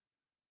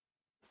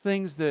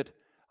 things that,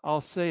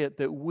 I'll say it,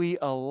 that we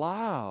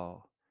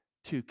allow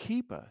to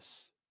keep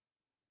us.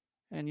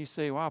 And you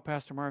say, wow,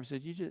 Pastor Marv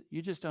said,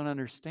 you just don't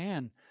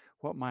understand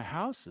what my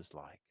house is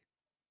like.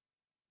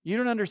 You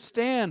don't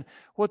understand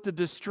what the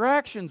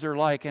distractions are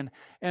like, and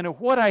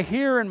what I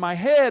hear in my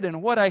head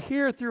and what I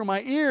hear through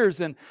my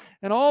ears and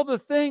all the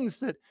things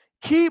that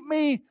keep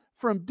me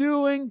from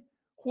doing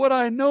what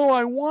I know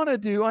I want to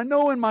do. I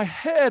know in my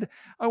head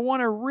I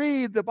want to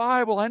read the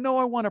Bible. I know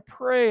I want to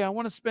pray. I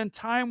want to spend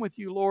time with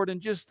you, Lord,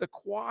 and just the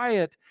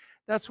quiet.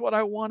 That's what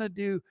I want to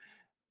do.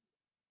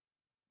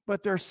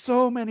 But there's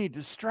so many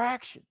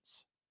distractions.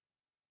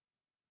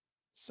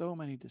 So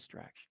many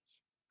distractions.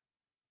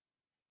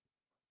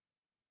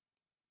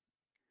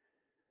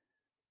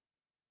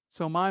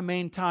 So my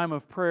main time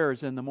of prayer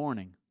is in the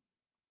morning.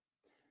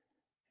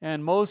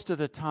 And most of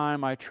the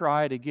time I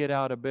try to get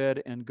out of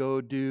bed and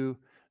go do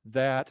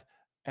that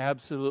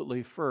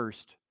absolutely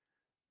first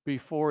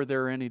before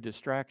there are any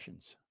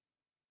distractions.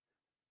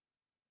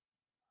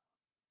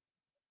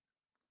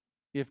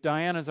 If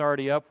Diana's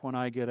already up when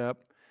I get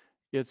up,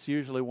 it's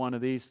usually one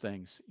of these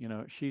things. You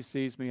know, she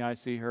sees me, I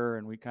see her,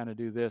 and we kind of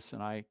do this,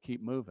 and I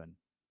keep moving.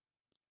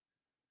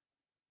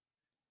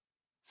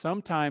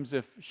 Sometimes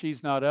if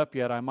she's not up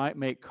yet, I might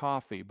make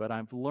coffee, but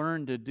I've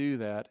learned to do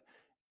that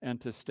and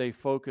to stay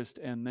focused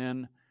and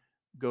then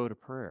go to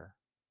prayer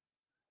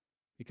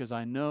because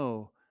I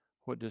know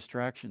what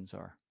distractions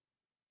are.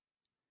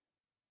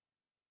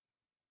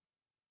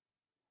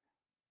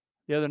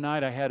 The other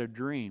night I had a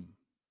dream.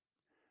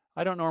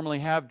 I don't normally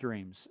have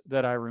dreams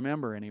that I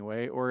remember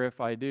anyway, or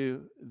if I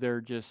do, they're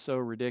just so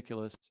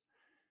ridiculous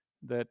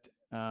that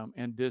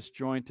and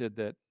disjointed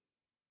that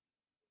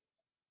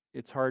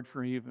it's hard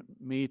for even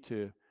me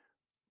to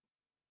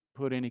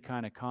put any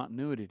kind of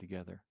continuity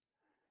together.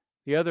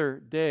 The other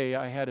day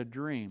I had a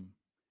dream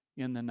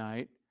in the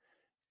night,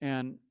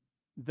 and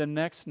the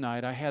next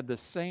night I had the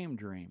same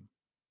dream.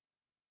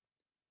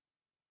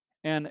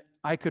 And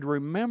I could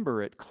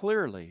remember it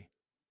clearly.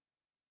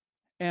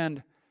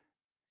 And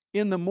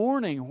in the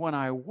morning when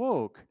I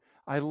woke,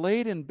 I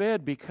laid in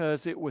bed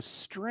because it was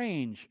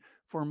strange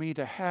for me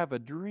to have a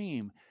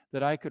dream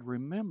that I could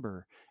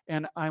remember.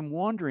 And I'm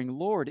wondering,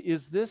 Lord,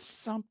 is this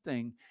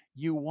something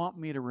you want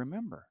me to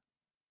remember?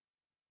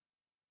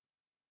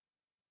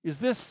 Is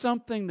this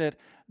something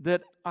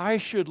that I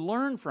should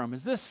learn from?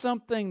 Is this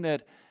something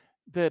that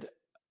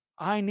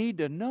I need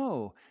to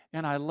know?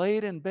 And I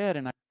laid in bed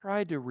and I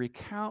tried to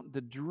recount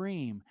the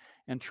dream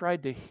and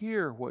tried to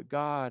hear what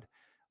God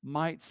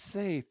might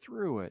say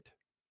through it.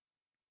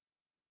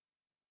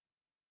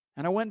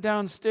 And I went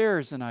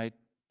downstairs and I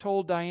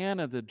told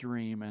Diana the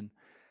dream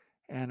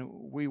and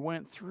we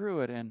went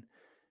through it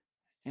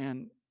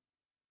and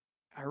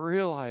I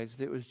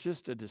realized it was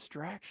just a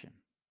distraction.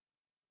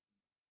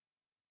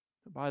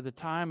 By the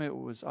time I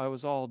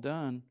was all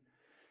done,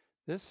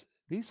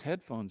 these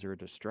headphones are a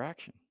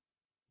distraction.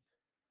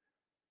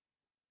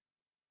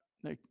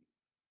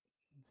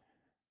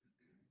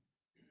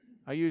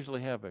 I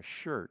usually have a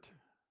shirt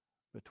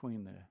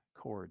between the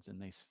cords,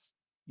 and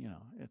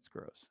it's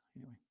gross.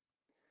 Anyway,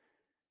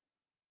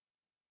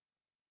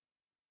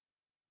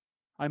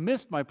 I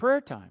missed my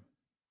prayer time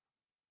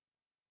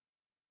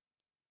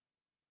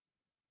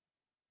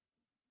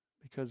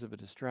because of a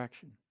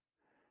distraction.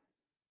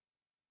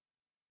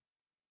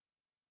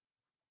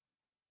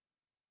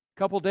 A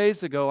couple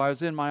days ago, I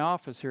was in my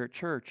office here at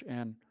church,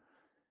 and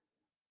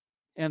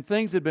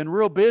things had been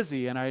real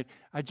busy, and I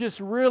just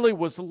really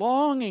was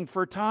longing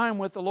for time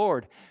with the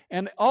Lord.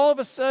 And all of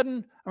a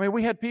sudden,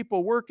 we had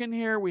people working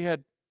here, we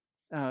had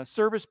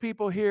service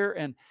people here,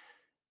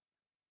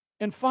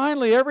 and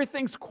finally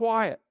everything's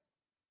quiet.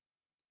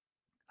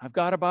 I've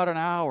got about an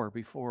hour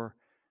before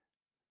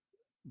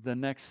the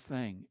next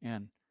thing,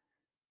 and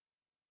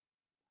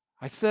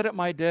I sat at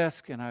my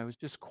desk and I was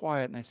just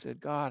quiet and I said,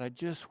 God, I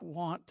just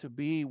want to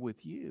be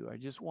with you. I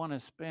just want to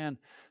spend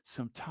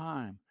some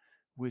time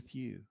with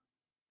you.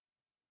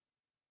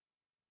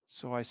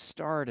 So I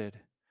started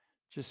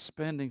just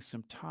spending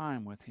some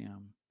time with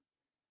him,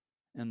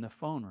 and the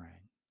phone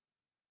rang.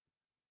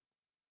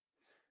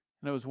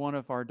 And it was one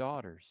of our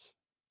daughters.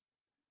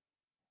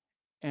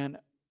 And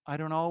I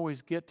don't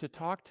always get to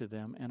talk to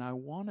them, and I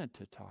wanted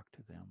to talk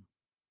to them.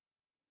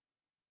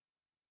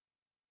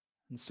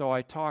 And so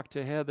I talked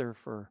to Heather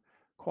for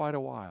quite a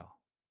while.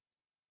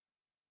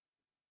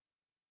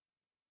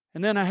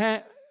 And then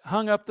I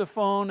hung up the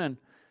phone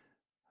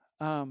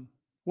and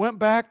went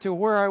back to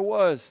where I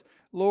was.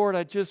 Lord,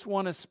 I just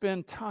want to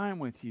spend time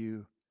with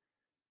you.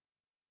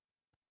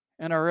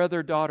 And our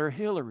other daughter,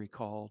 Hillary,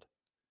 called.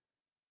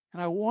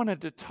 And I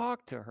wanted to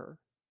talk to her.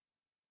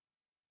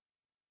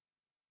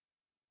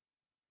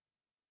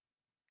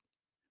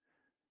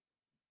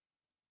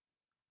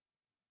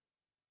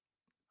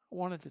 I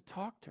wanted to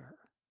talk to her.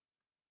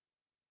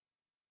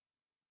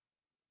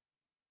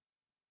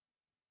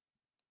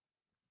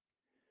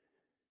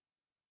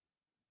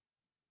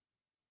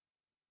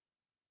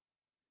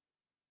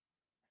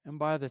 And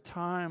by the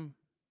time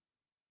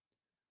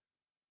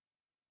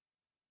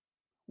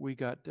we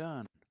got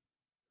done,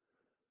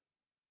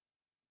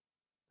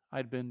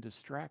 I'd been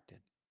distracted.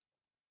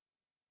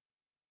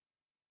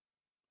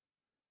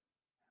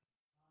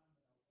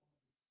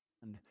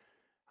 And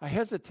I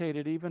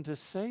hesitated even to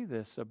say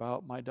this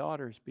about my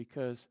daughters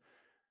because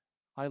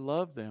I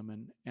love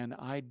them and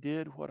I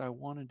did what I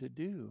wanted to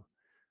do.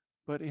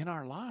 But in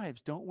our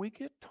lives, don't we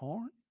get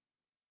torn?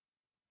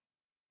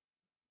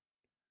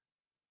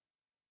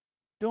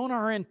 don't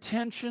our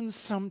intentions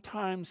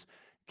sometimes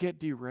get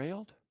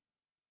derailed?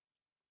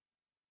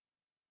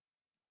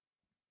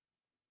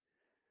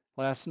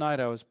 Last night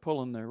I was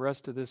pulling the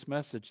rest of this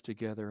message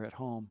together at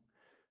home,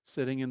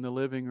 sitting in the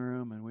living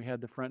room, and we had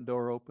the front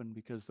door open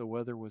because the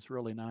weather was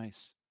really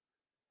nice.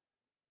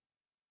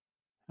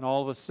 And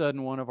all of a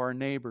sudden, one of our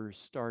neighbors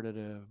started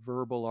a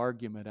verbal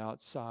argument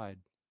outside.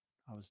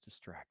 I was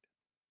distracted.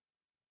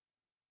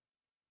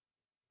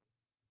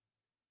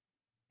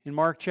 In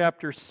Mark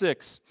chapter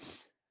 6,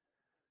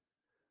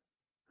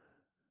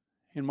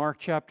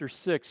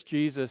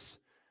 Jesus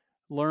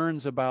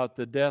learns about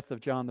the death of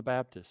John the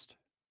Baptist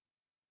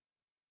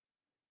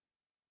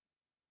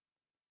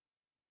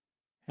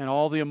and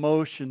all the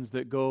emotions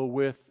that go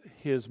with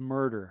his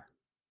murder.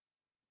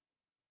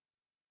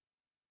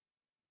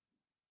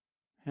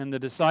 And the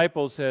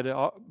disciples had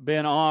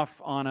been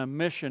off on a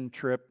mission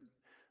trip,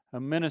 a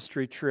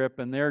ministry trip,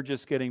 and they're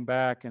just getting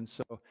back. And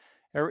so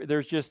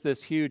there's just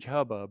this huge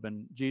hubbub.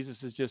 And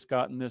Jesus has just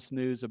gotten this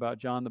news about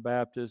John the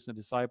Baptist. The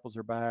disciples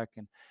are back.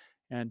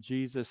 And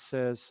Jesus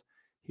says,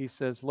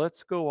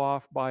 let's go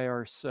off by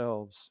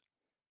ourselves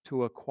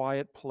to a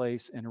quiet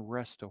place and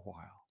rest a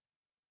while.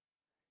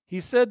 He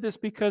said this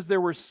because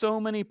there were so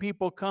many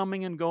people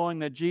coming and going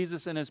that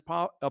Jesus and his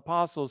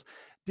apostles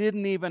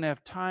didn't even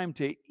have time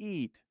to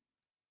eat.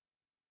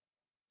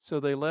 So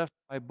they left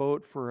by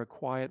boat for a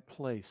quiet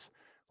place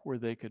where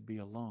they could be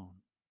alone.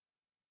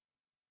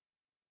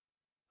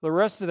 The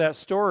rest of that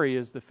story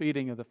is the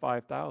feeding of the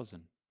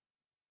 5,000.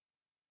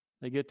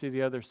 They get to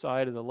the other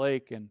side of the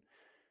lake, and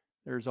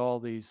there's all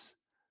these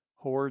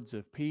hordes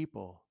of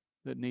people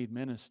that need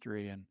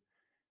ministry,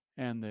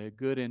 and the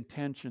good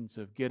intentions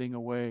of getting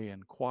away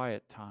and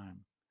quiet time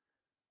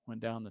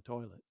went down the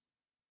toilet.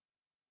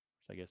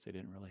 I guess they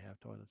didn't really have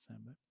toilets then,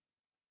 but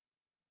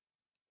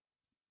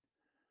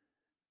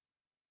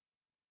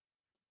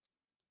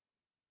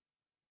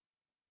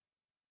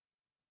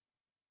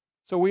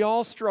so we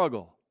all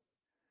struggle,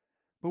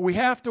 but we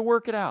have to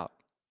work it out.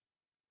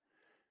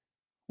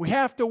 We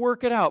have to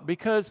work it out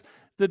because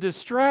the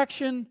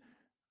distraction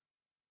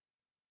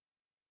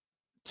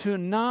to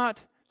not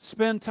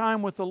spend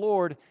time with the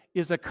Lord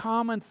is a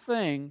common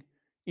thing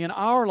in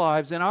our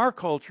lives, in our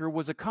culture,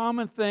 was a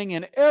common thing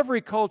in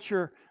every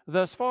culture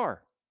thus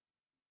far.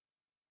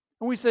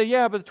 And we say,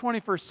 yeah, but the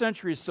 21st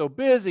century is so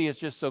busy, it's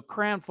just so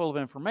crammed full of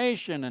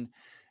information,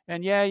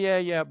 and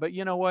yeah. But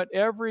you know what?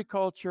 Every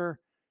culture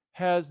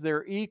has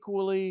their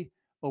equally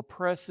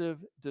oppressive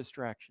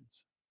distractions.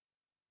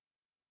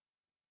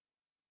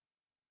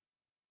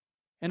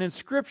 And in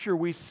Scripture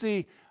we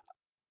see,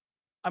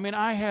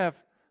 I have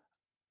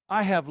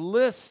a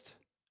list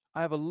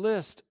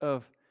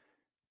of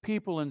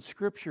people in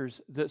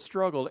Scriptures that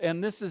struggled,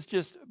 and this is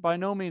just by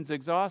no means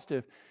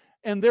exhaustive.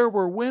 And there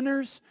were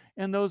winners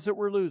and those that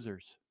were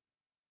losers.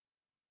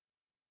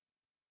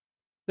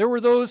 There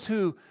were those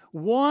who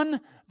won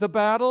the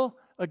battle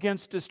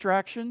against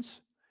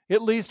distractions,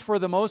 at least for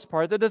the most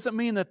part. That doesn't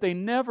mean that they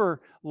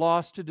never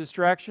lost to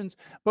distractions,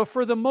 but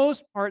for the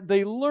most part,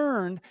 they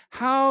learned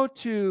how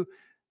to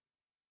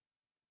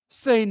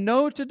say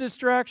no to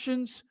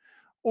distractions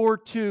or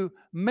to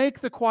make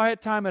the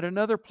quiet time at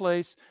another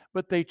place,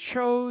 but they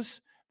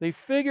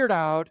figured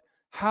out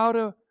how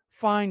to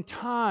find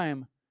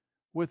time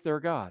with their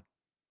God.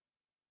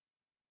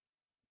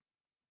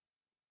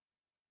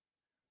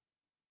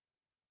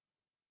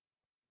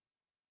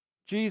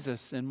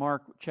 Jesus in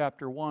Mark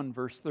chapter 1,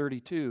 verse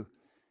 32.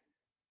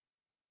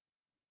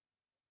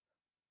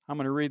 I'm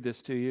going to read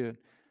this to you.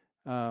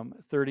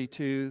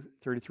 32,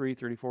 33,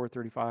 34,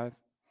 35.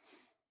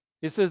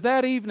 It says,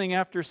 that evening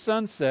after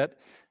sunset.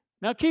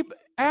 Now keep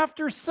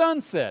after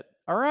sunset,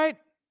 all right?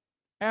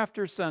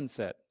 After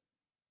sunset.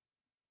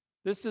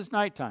 This is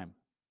nighttime.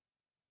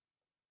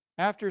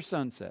 After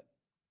sunset.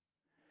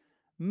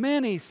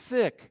 Many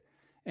sick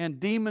and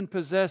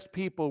demon-possessed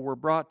people were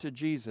brought to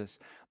Jesus.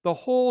 The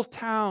whole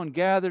town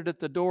gathered at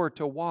the door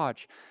to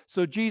watch.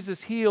 So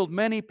Jesus healed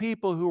many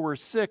people who were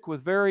sick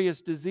with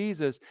various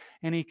diseases,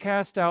 and he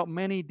cast out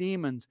many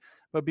demons.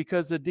 But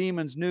because the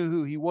demons knew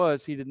who he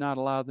was, he did not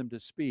allow them to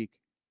speak.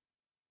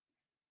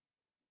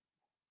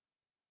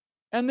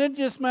 And then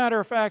just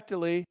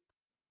matter-of-factly,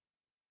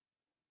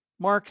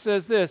 Mark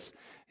says this.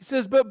 He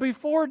says, but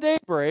before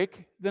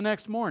daybreak the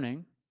next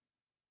morning,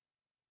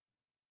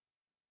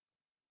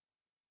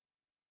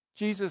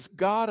 Jesus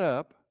got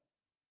up.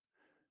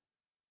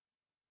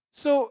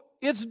 So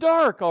it's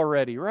dark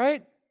already,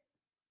 right?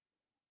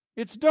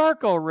 It's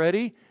dark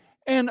already,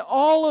 and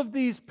all of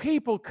these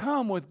people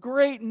come with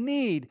great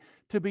need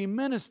to be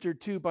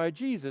ministered to by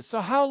Jesus.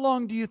 So how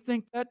long do you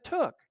think that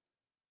took?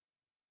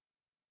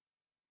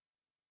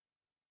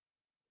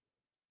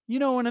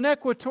 In an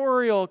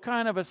equatorial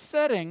kind of a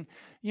setting,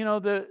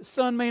 the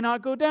sun may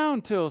not go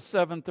down till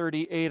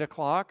 7:30, 8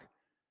 o'clock.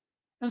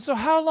 And so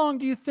how long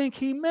do you think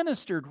he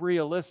ministered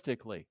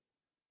realistically?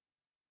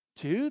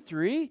 2,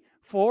 3,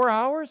 4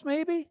 hours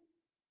maybe?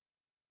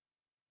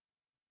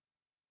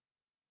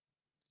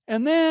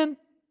 And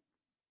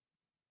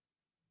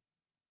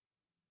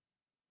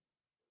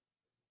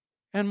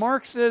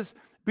Mark says,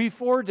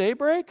 before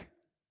daybreak?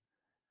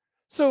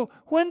 So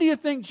when do you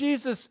think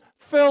Jesus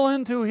fell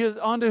onto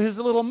his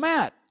little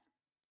mat?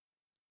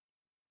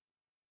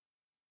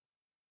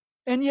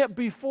 And yet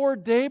before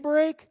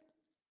daybreak,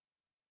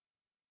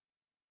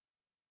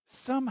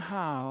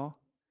 somehow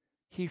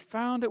he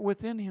found it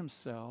within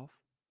himself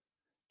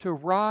to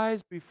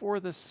rise before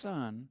the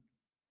sun.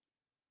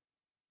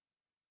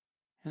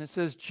 And it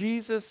says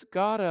Jesus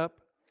got up,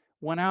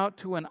 went out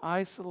to an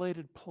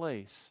isolated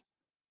place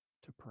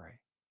to pray.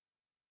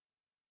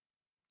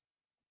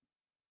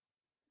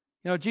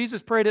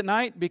 Jesus prayed at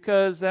night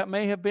because that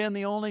may have been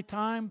the only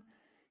time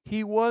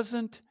he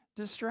wasn't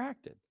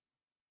distracted.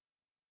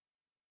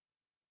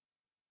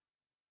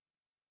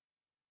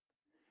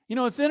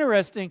 It's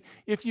interesting,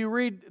 if you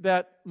read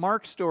that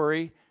Mark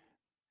story,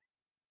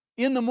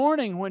 in the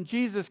morning when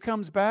Jesus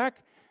comes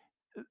back,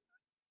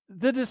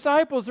 the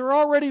disciples are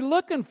already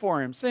looking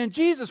for him, saying,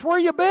 Jesus, where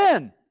you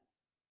been?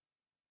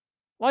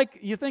 Like,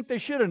 you think they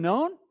should have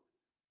known?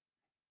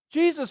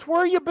 Jesus,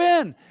 where you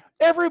been?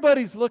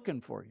 Everybody's looking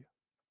for you.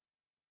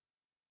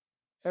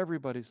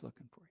 Everybody's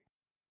looking for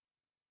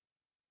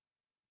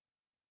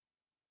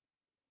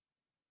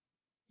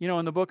you.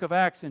 In the book of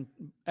Acts, in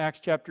Acts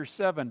chapter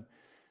 7,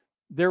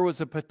 there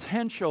was a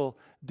potential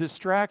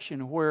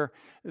distraction where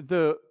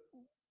the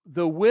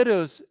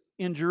widows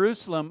in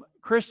Jerusalem,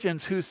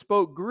 Christians who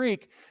spoke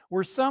Greek,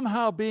 were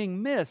somehow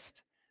being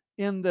missed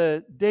in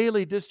the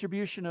daily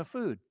distribution of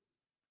food.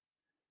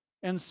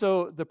 And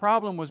so the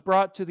problem was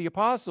brought to the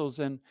apostles,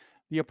 and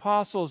the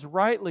apostles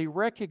rightly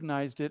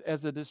recognized it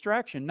as a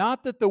distraction.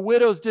 Not that the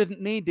widows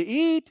didn't need to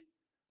eat.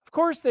 Of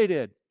course they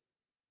did.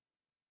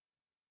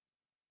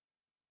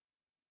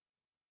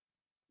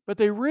 But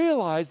they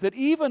realized that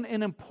even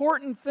an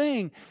important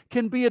thing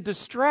can be a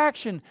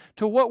distraction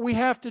to what we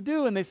have to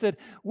do. And they said,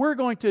 we're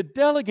going to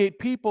delegate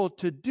people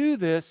to do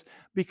this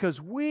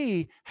because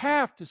we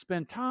have to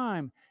spend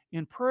time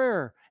in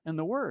prayer and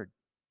the Word.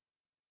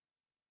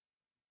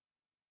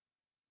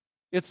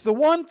 It's the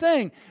one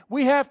thing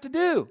we have to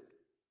do.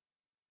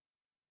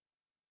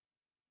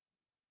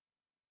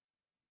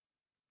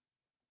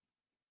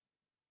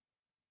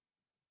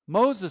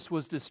 Moses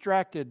was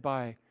distracted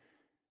by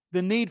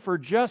the need for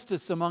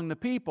justice among the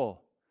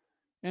people.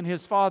 And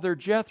his father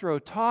Jethro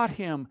taught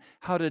him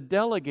how to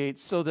delegate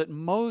so that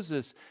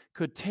Moses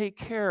could take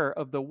care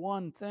of the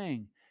one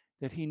thing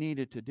that he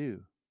needed to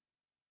do.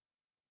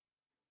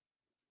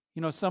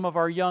 Some of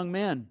our young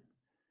men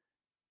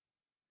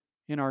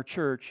in our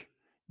church,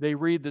 they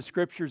read the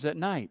scriptures at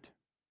night.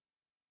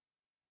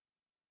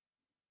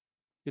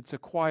 It's a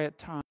quiet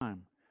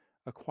time,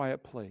 a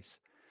quiet place.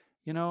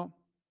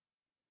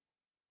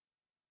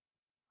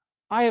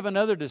 I have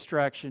another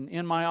distraction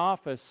in my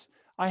office.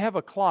 I have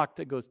a clock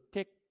that goes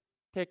tick,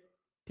 tick,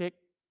 tick,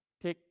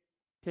 tick,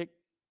 tick,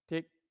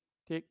 tick,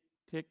 tick,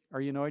 tick. Are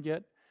you annoyed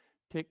yet?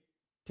 Tick,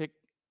 tick.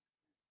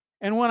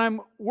 And when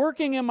I'm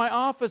working in my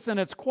office and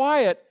it's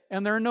quiet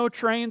and there are no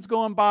trains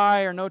going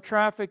by or no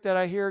traffic that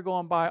I hear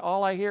going by,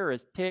 all I hear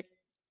is tick,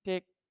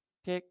 tick,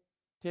 tick,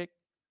 tick.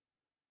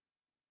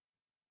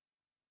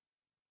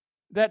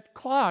 That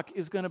clock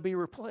is going to be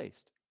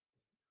replaced.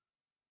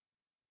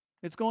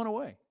 It's going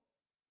away.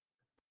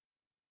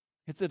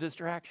 It's a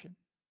distraction.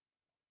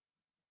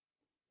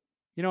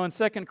 In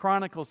 2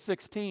 Chronicles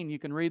 16, you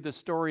can read the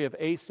story of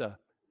Asa,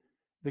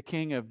 the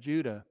king of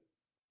Judah.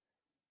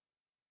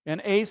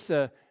 And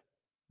Asa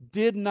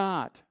did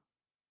not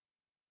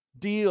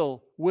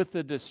deal with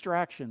the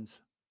distractions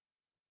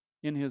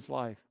in his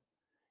life.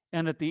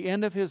 And at the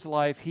end of his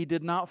life, he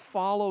did not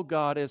follow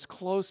God as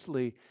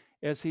closely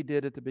as he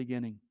did at the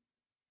beginning.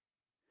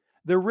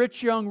 The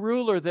rich young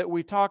ruler that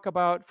we talk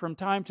about from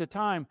time to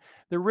time,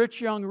 the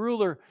rich young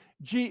ruler,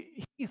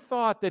 he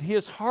thought that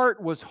his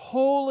heart was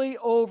wholly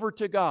over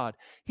to God.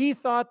 He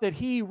thought that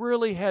he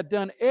really had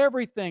done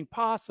everything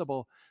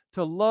possible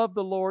to love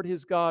the Lord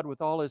his God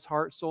with all his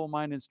heart, soul,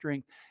 mind, and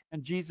strength.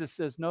 And Jesus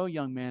says, no,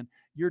 young man,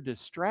 you're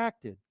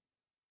distracted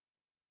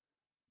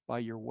by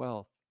your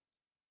wealth.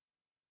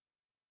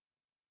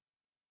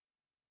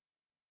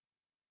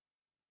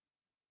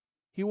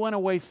 He went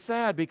away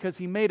sad because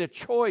he made a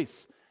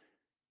choice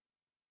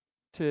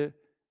to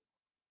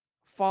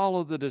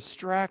follow the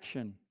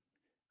distraction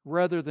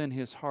rather than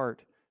his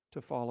heart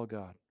to follow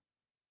God.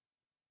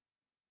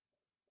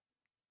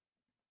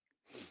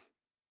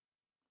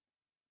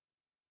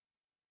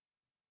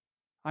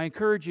 I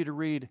encourage you to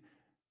read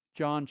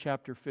John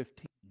chapter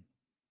 15.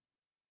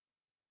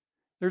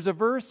 There's a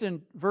verse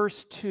in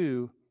verse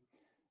 2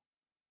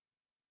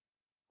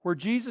 where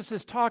Jesus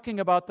is talking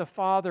about the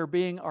Father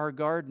being our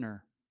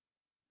gardener.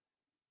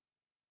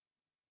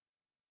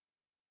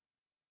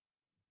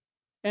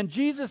 And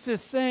Jesus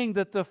is saying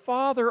that the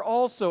Father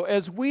also,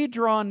 as we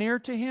draw near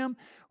to Him,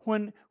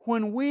 when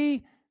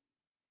we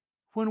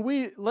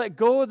let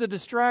go of the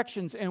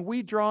distractions and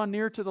we draw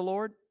near to the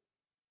Lord,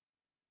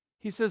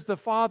 He says the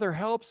Father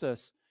helps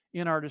us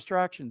in our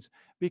distractions,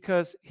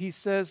 because He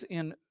says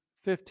in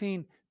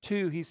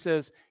 15:2, He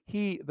says,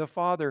 He, the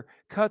Father,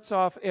 cuts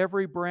off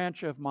every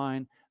branch of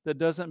mine that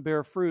doesn't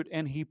bear fruit,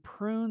 and He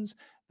prunes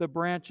the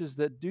branches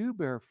that do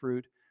bear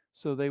fruit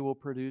so they will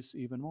produce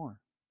even more.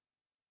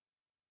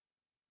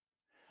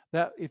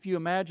 That if you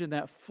imagine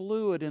that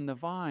fluid in the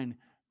vine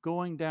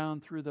going down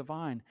through the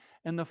vine,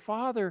 and the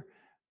Father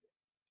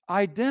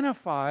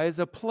identifies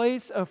a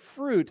place of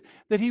fruit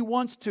that He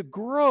wants to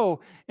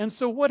grow. And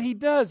so what He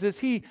does is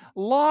He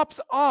lops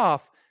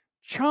off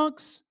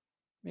chunks,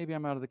 maybe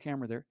I'm out of the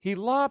camera there. He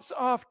lops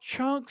off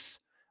chunks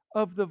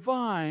of the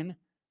vine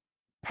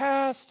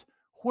past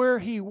where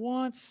He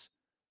wants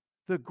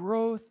the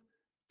growth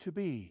to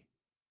be.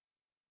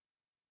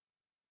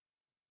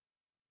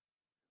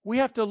 We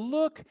have to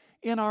look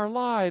in our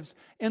lives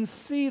and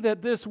see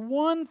that this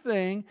one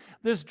thing,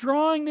 this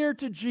drawing near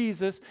to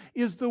Jesus,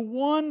 is the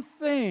one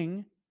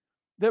thing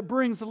that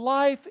brings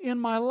life in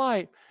my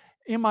life.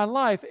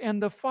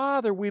 And the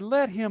Father, we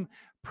let Him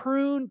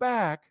prune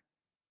back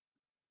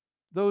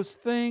those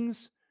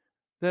things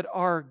that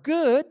are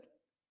good.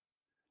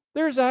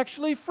 There's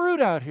actually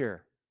fruit out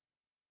here.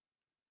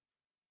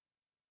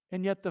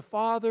 And yet the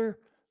Father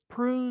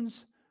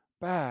prunes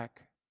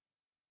back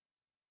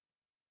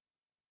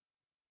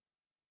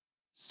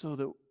so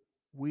that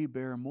we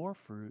bear more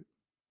fruit.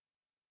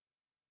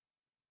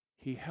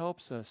 He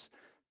helps us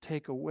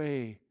take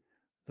away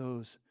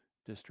those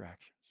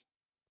distractions.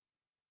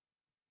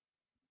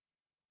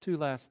 Two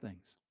last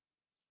things.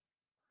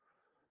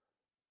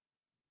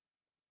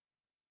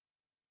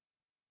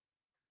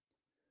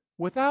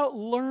 Without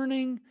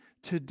learning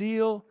to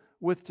deal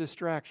with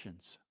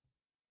distractions,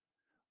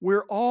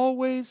 we're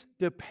always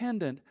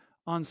dependent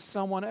on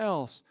someone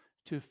else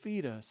to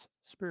feed us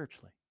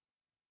spiritually.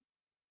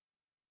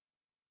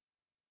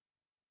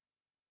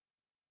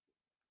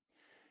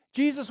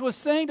 Jesus was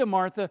saying to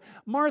Martha,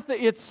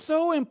 Martha, it's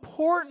so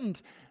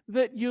important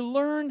that you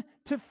learn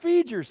to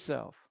feed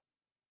yourself.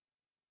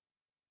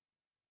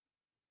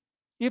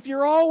 If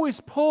you're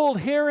always pulled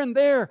here and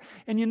there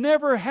and you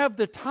never have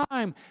the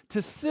time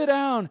to sit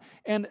down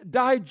and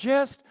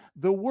digest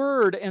the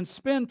Word and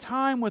spend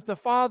time with the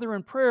Father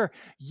in prayer,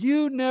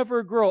 you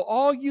never grow.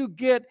 All you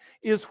get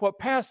is what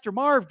Pastor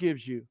Marv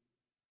gives you.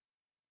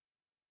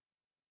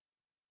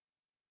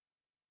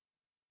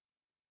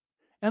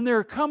 And there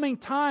are coming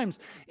times,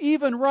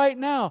 even right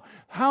now,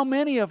 how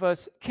many of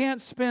us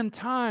can't spend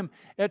time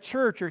at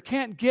church or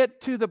can't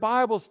get to the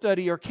Bible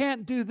study or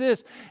can't do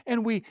this,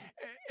 and we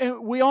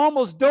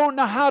almost don't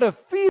know how to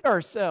feed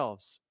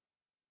ourselves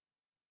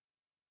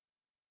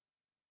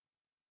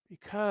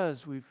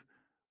because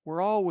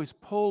we're always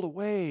pulled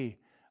away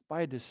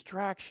by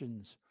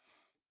distractions.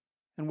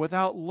 And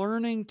without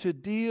learning to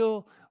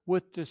deal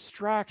with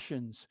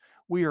distractions,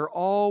 we are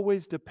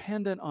always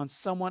dependent on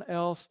someone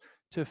else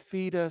to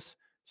feed us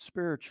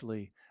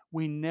spiritually.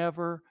 We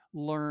never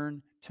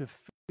learn to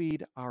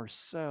feed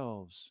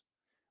ourselves.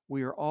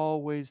 We are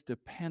always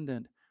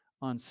dependent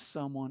on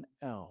someone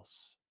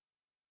else.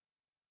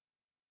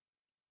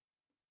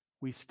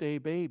 We stay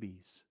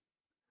babies,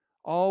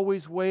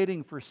 always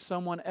waiting for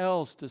someone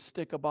else to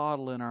stick a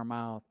bottle in our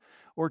mouth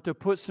or to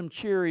put some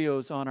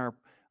Cheerios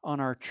on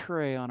our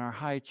tray, on our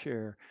high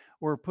chair,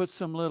 or put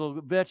some little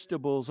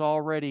vegetables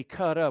already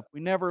cut up. We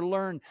never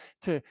learn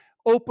to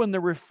open the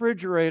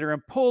refrigerator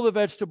and pull the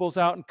vegetables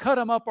out and cut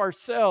them up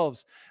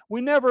ourselves. We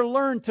never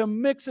learn to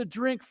mix a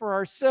drink for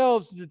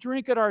ourselves, to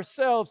drink it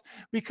ourselves,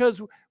 because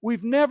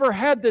we've never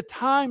had the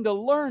time to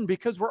learn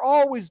because we're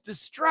always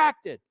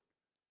distracted.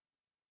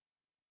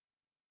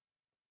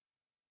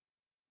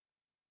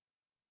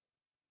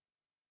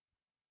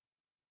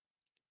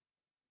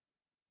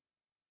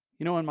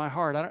 You know, in my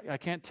heart, I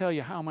can't tell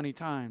you how many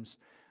times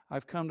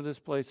I've come to this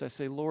place. I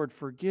say, Lord,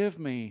 forgive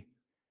me.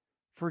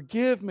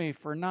 Forgive me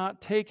for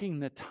not taking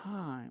the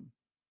time.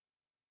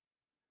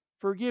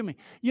 Forgive me.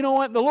 You know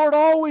what? The Lord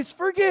always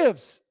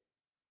forgives.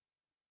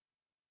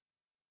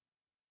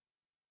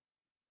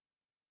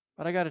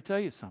 But I got to tell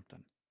you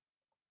something.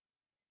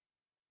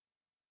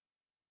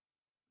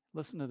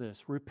 Listen to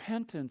this.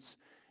 Repentance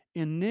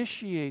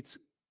initiates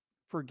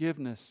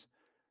forgiveness,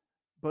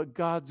 but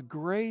God's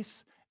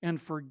grace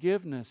and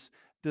forgiveness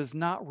does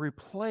not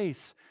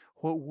replace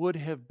what would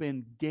have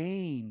been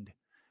gained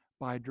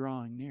by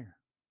drawing near.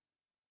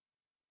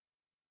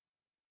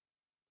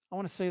 I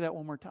want to say that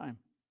one more time.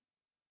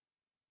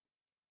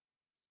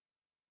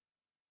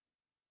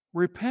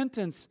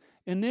 Repentance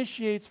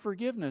initiates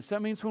forgiveness.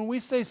 That means when we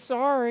say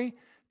sorry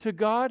to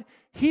God,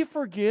 He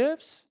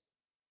forgives.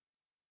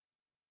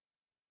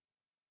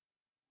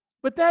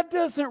 But that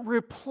doesn't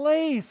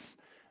replace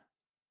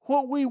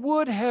what we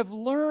would have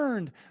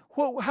learned,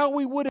 how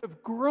we would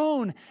have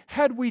grown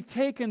had we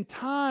taken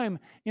time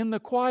in the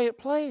quiet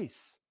place.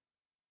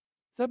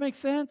 Does that make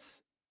sense?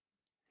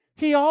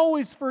 He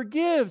always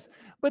forgives,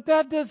 but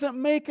that doesn't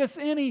make us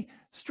any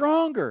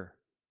stronger.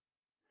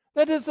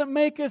 That doesn't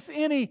make us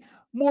any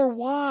more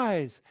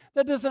wise.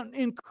 That doesn't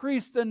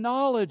increase the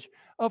knowledge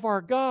of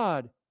our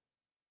God,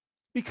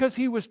 because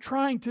He was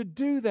trying to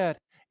do that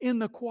in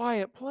the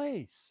quiet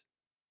place.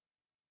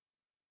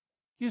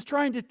 He's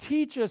trying to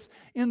teach us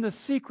in the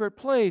secret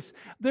place.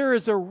 There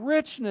is a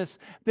richness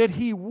that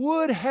He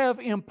would have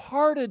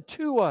imparted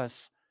to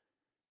us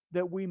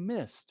that we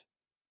missed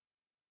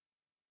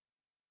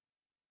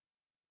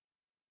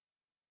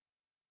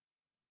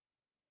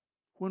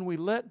when we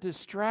let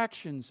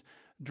distractions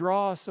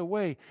draw us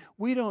away,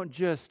 we don't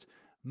just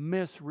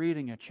miss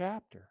reading a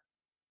chapter.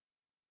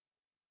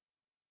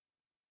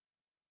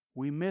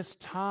 We miss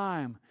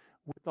time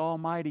with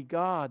Almighty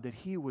God, that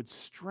He would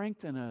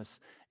strengthen us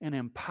and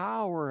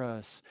empower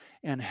us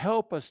and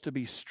help us to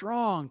be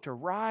strong, to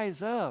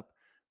rise up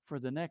for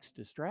the next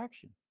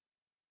distraction.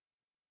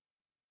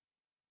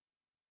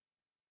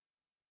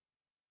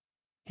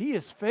 He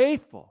is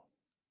faithful.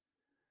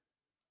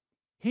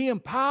 He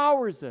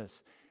empowers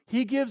us.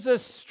 He gives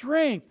us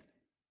strength.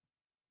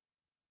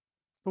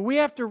 But we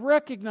have to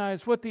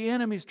recognize what the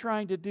enemy's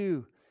trying to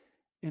do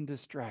in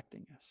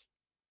distracting us.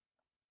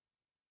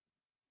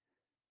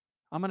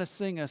 I'm going to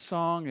sing a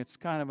song. It's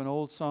kind of an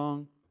old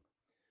song.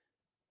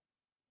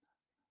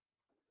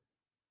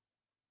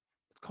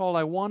 It's called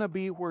I Want to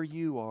Be Where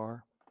You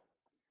Are.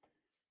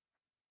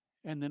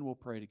 And then we'll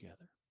pray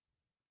together.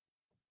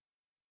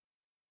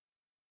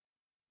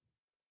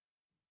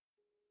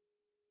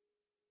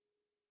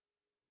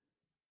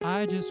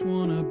 I just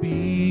want to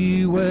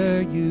be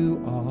where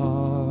you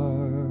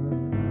are,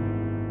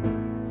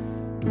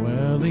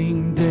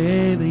 dwelling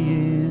daily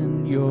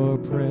in your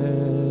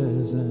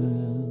presence.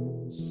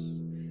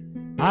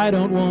 I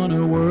don't want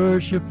to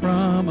worship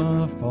from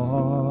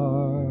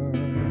afar.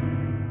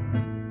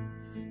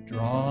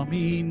 Draw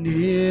me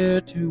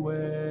near to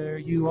where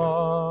you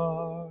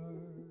are.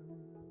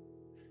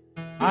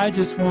 I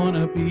just want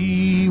to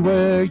be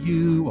where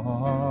you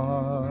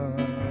are,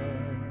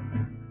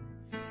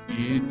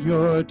 in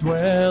your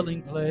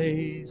dwelling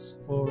place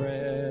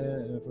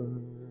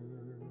forever.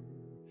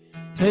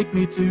 Take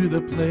me to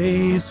the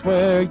place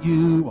where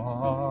you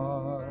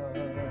are.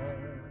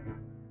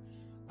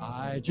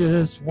 I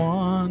just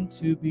want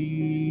to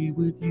be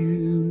with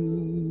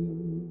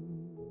you.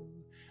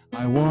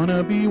 I want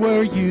to be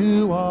where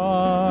you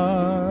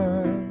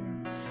are,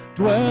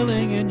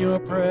 dwelling in your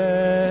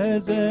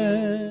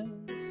presence,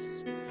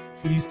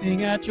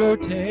 feasting at your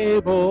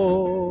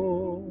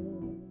table,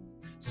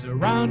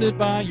 surrounded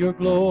by your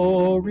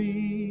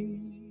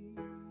glory,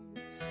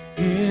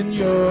 in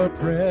your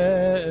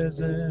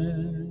presence.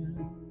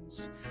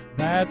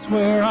 That's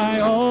where I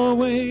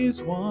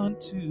always want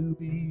to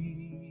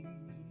be.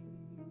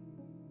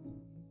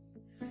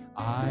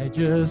 I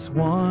just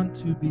want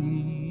to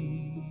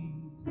be.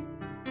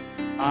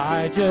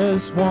 I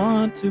just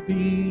want to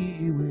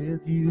be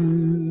with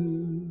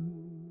you.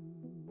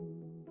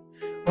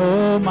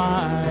 Oh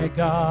my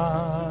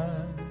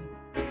God,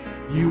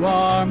 you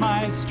are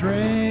my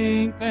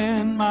strength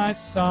and my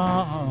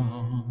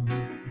song.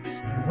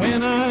 And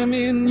when I'm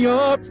in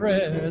your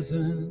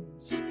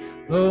presence,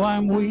 though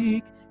I'm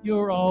weak,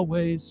 you're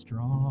always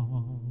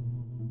strong.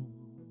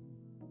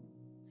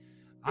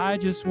 I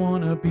just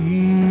want to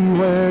be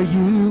where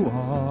you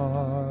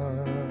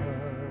are,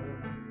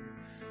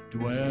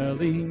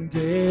 dwelling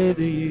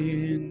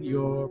daily in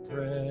your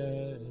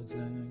presence.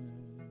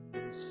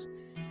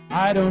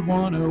 I don't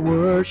want to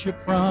worship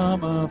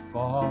from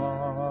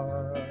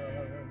afar.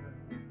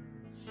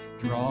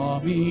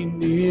 Draw me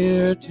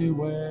near to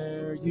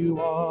where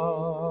you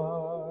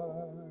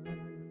are.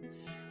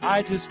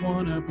 I just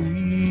want to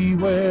be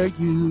where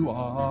you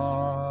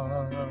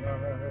are,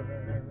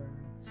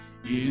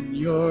 in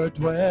your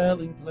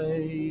dwelling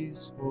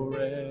place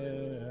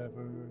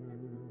forever.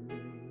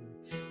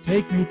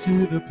 Take me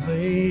to the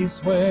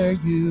place where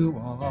you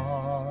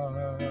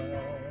are.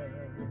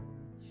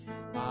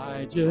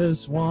 I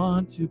just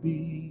want to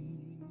be.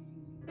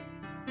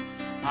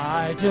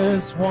 I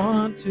just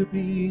want to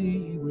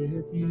be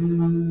with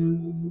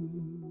you.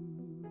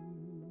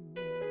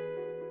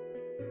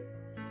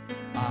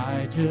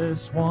 I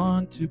just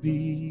want to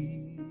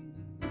be.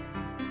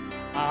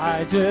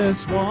 I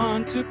just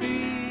want to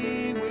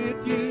be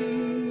with you.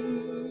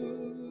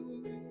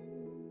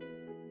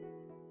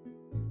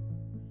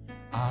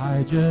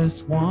 I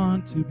just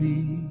want to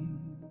be.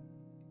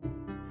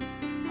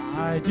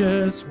 I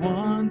just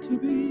want to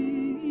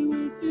be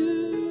with you.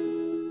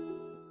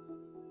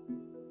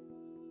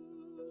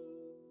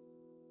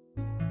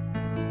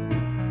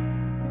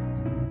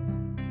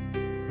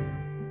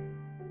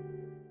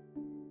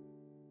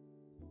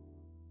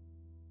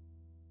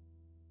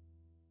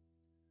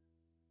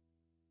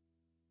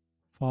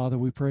 Father,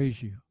 we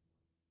praise you.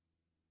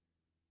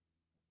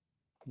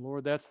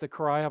 Lord, that's the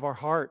cry of our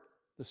heart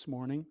this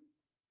morning.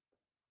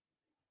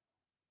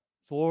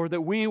 So, Lord,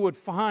 that we would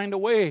find a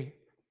way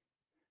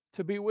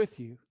to be with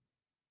you.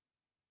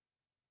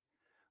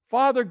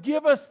 Father,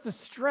 give us the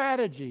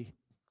strategy.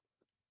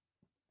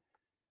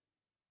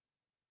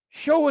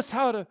 Show us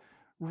how to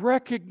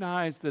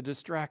recognize the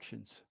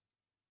distractions.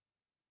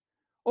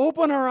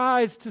 Open our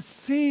eyes to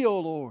see, O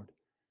Lord,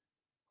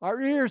 our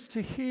ears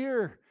to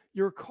hear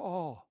your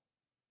call,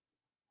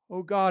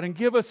 O God, and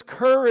give us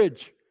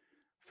courage,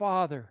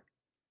 Father,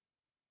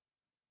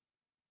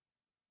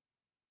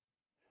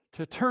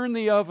 to turn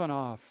the oven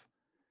off.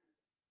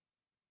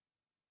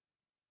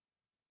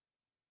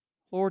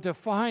 Lord, to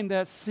find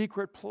that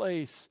secret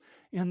place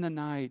in the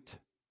night,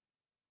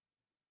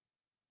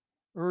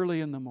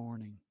 early in the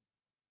morning.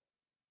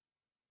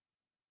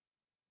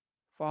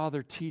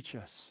 Father, teach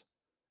us.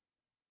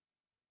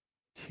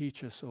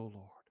 Teach us, O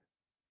Lord.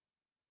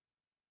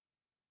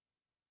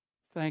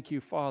 Thank you,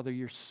 Father.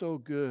 You're so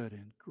good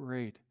and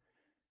great,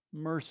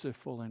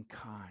 merciful and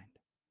kind.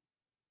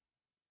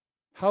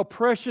 How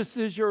precious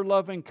is your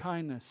loving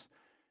kindness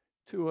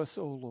to us,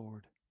 O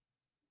Lord.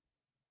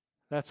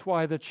 That's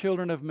why the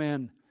children of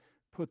men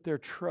put their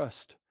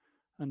trust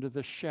under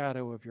the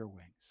shadow of your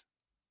wings.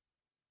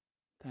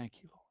 Thank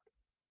you, Lord.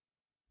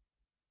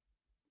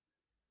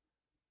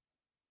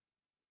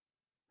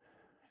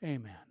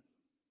 Amen.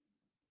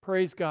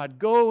 Praise God.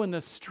 Go in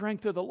the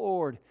strength of the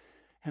Lord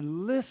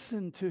and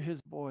listen to his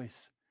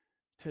voice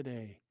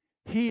today.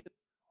 He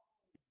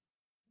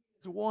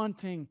is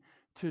wanting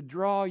to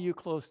draw you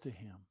close to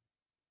him.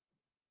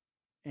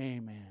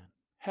 Amen.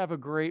 Have a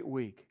great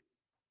week.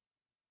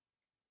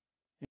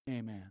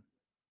 Amen.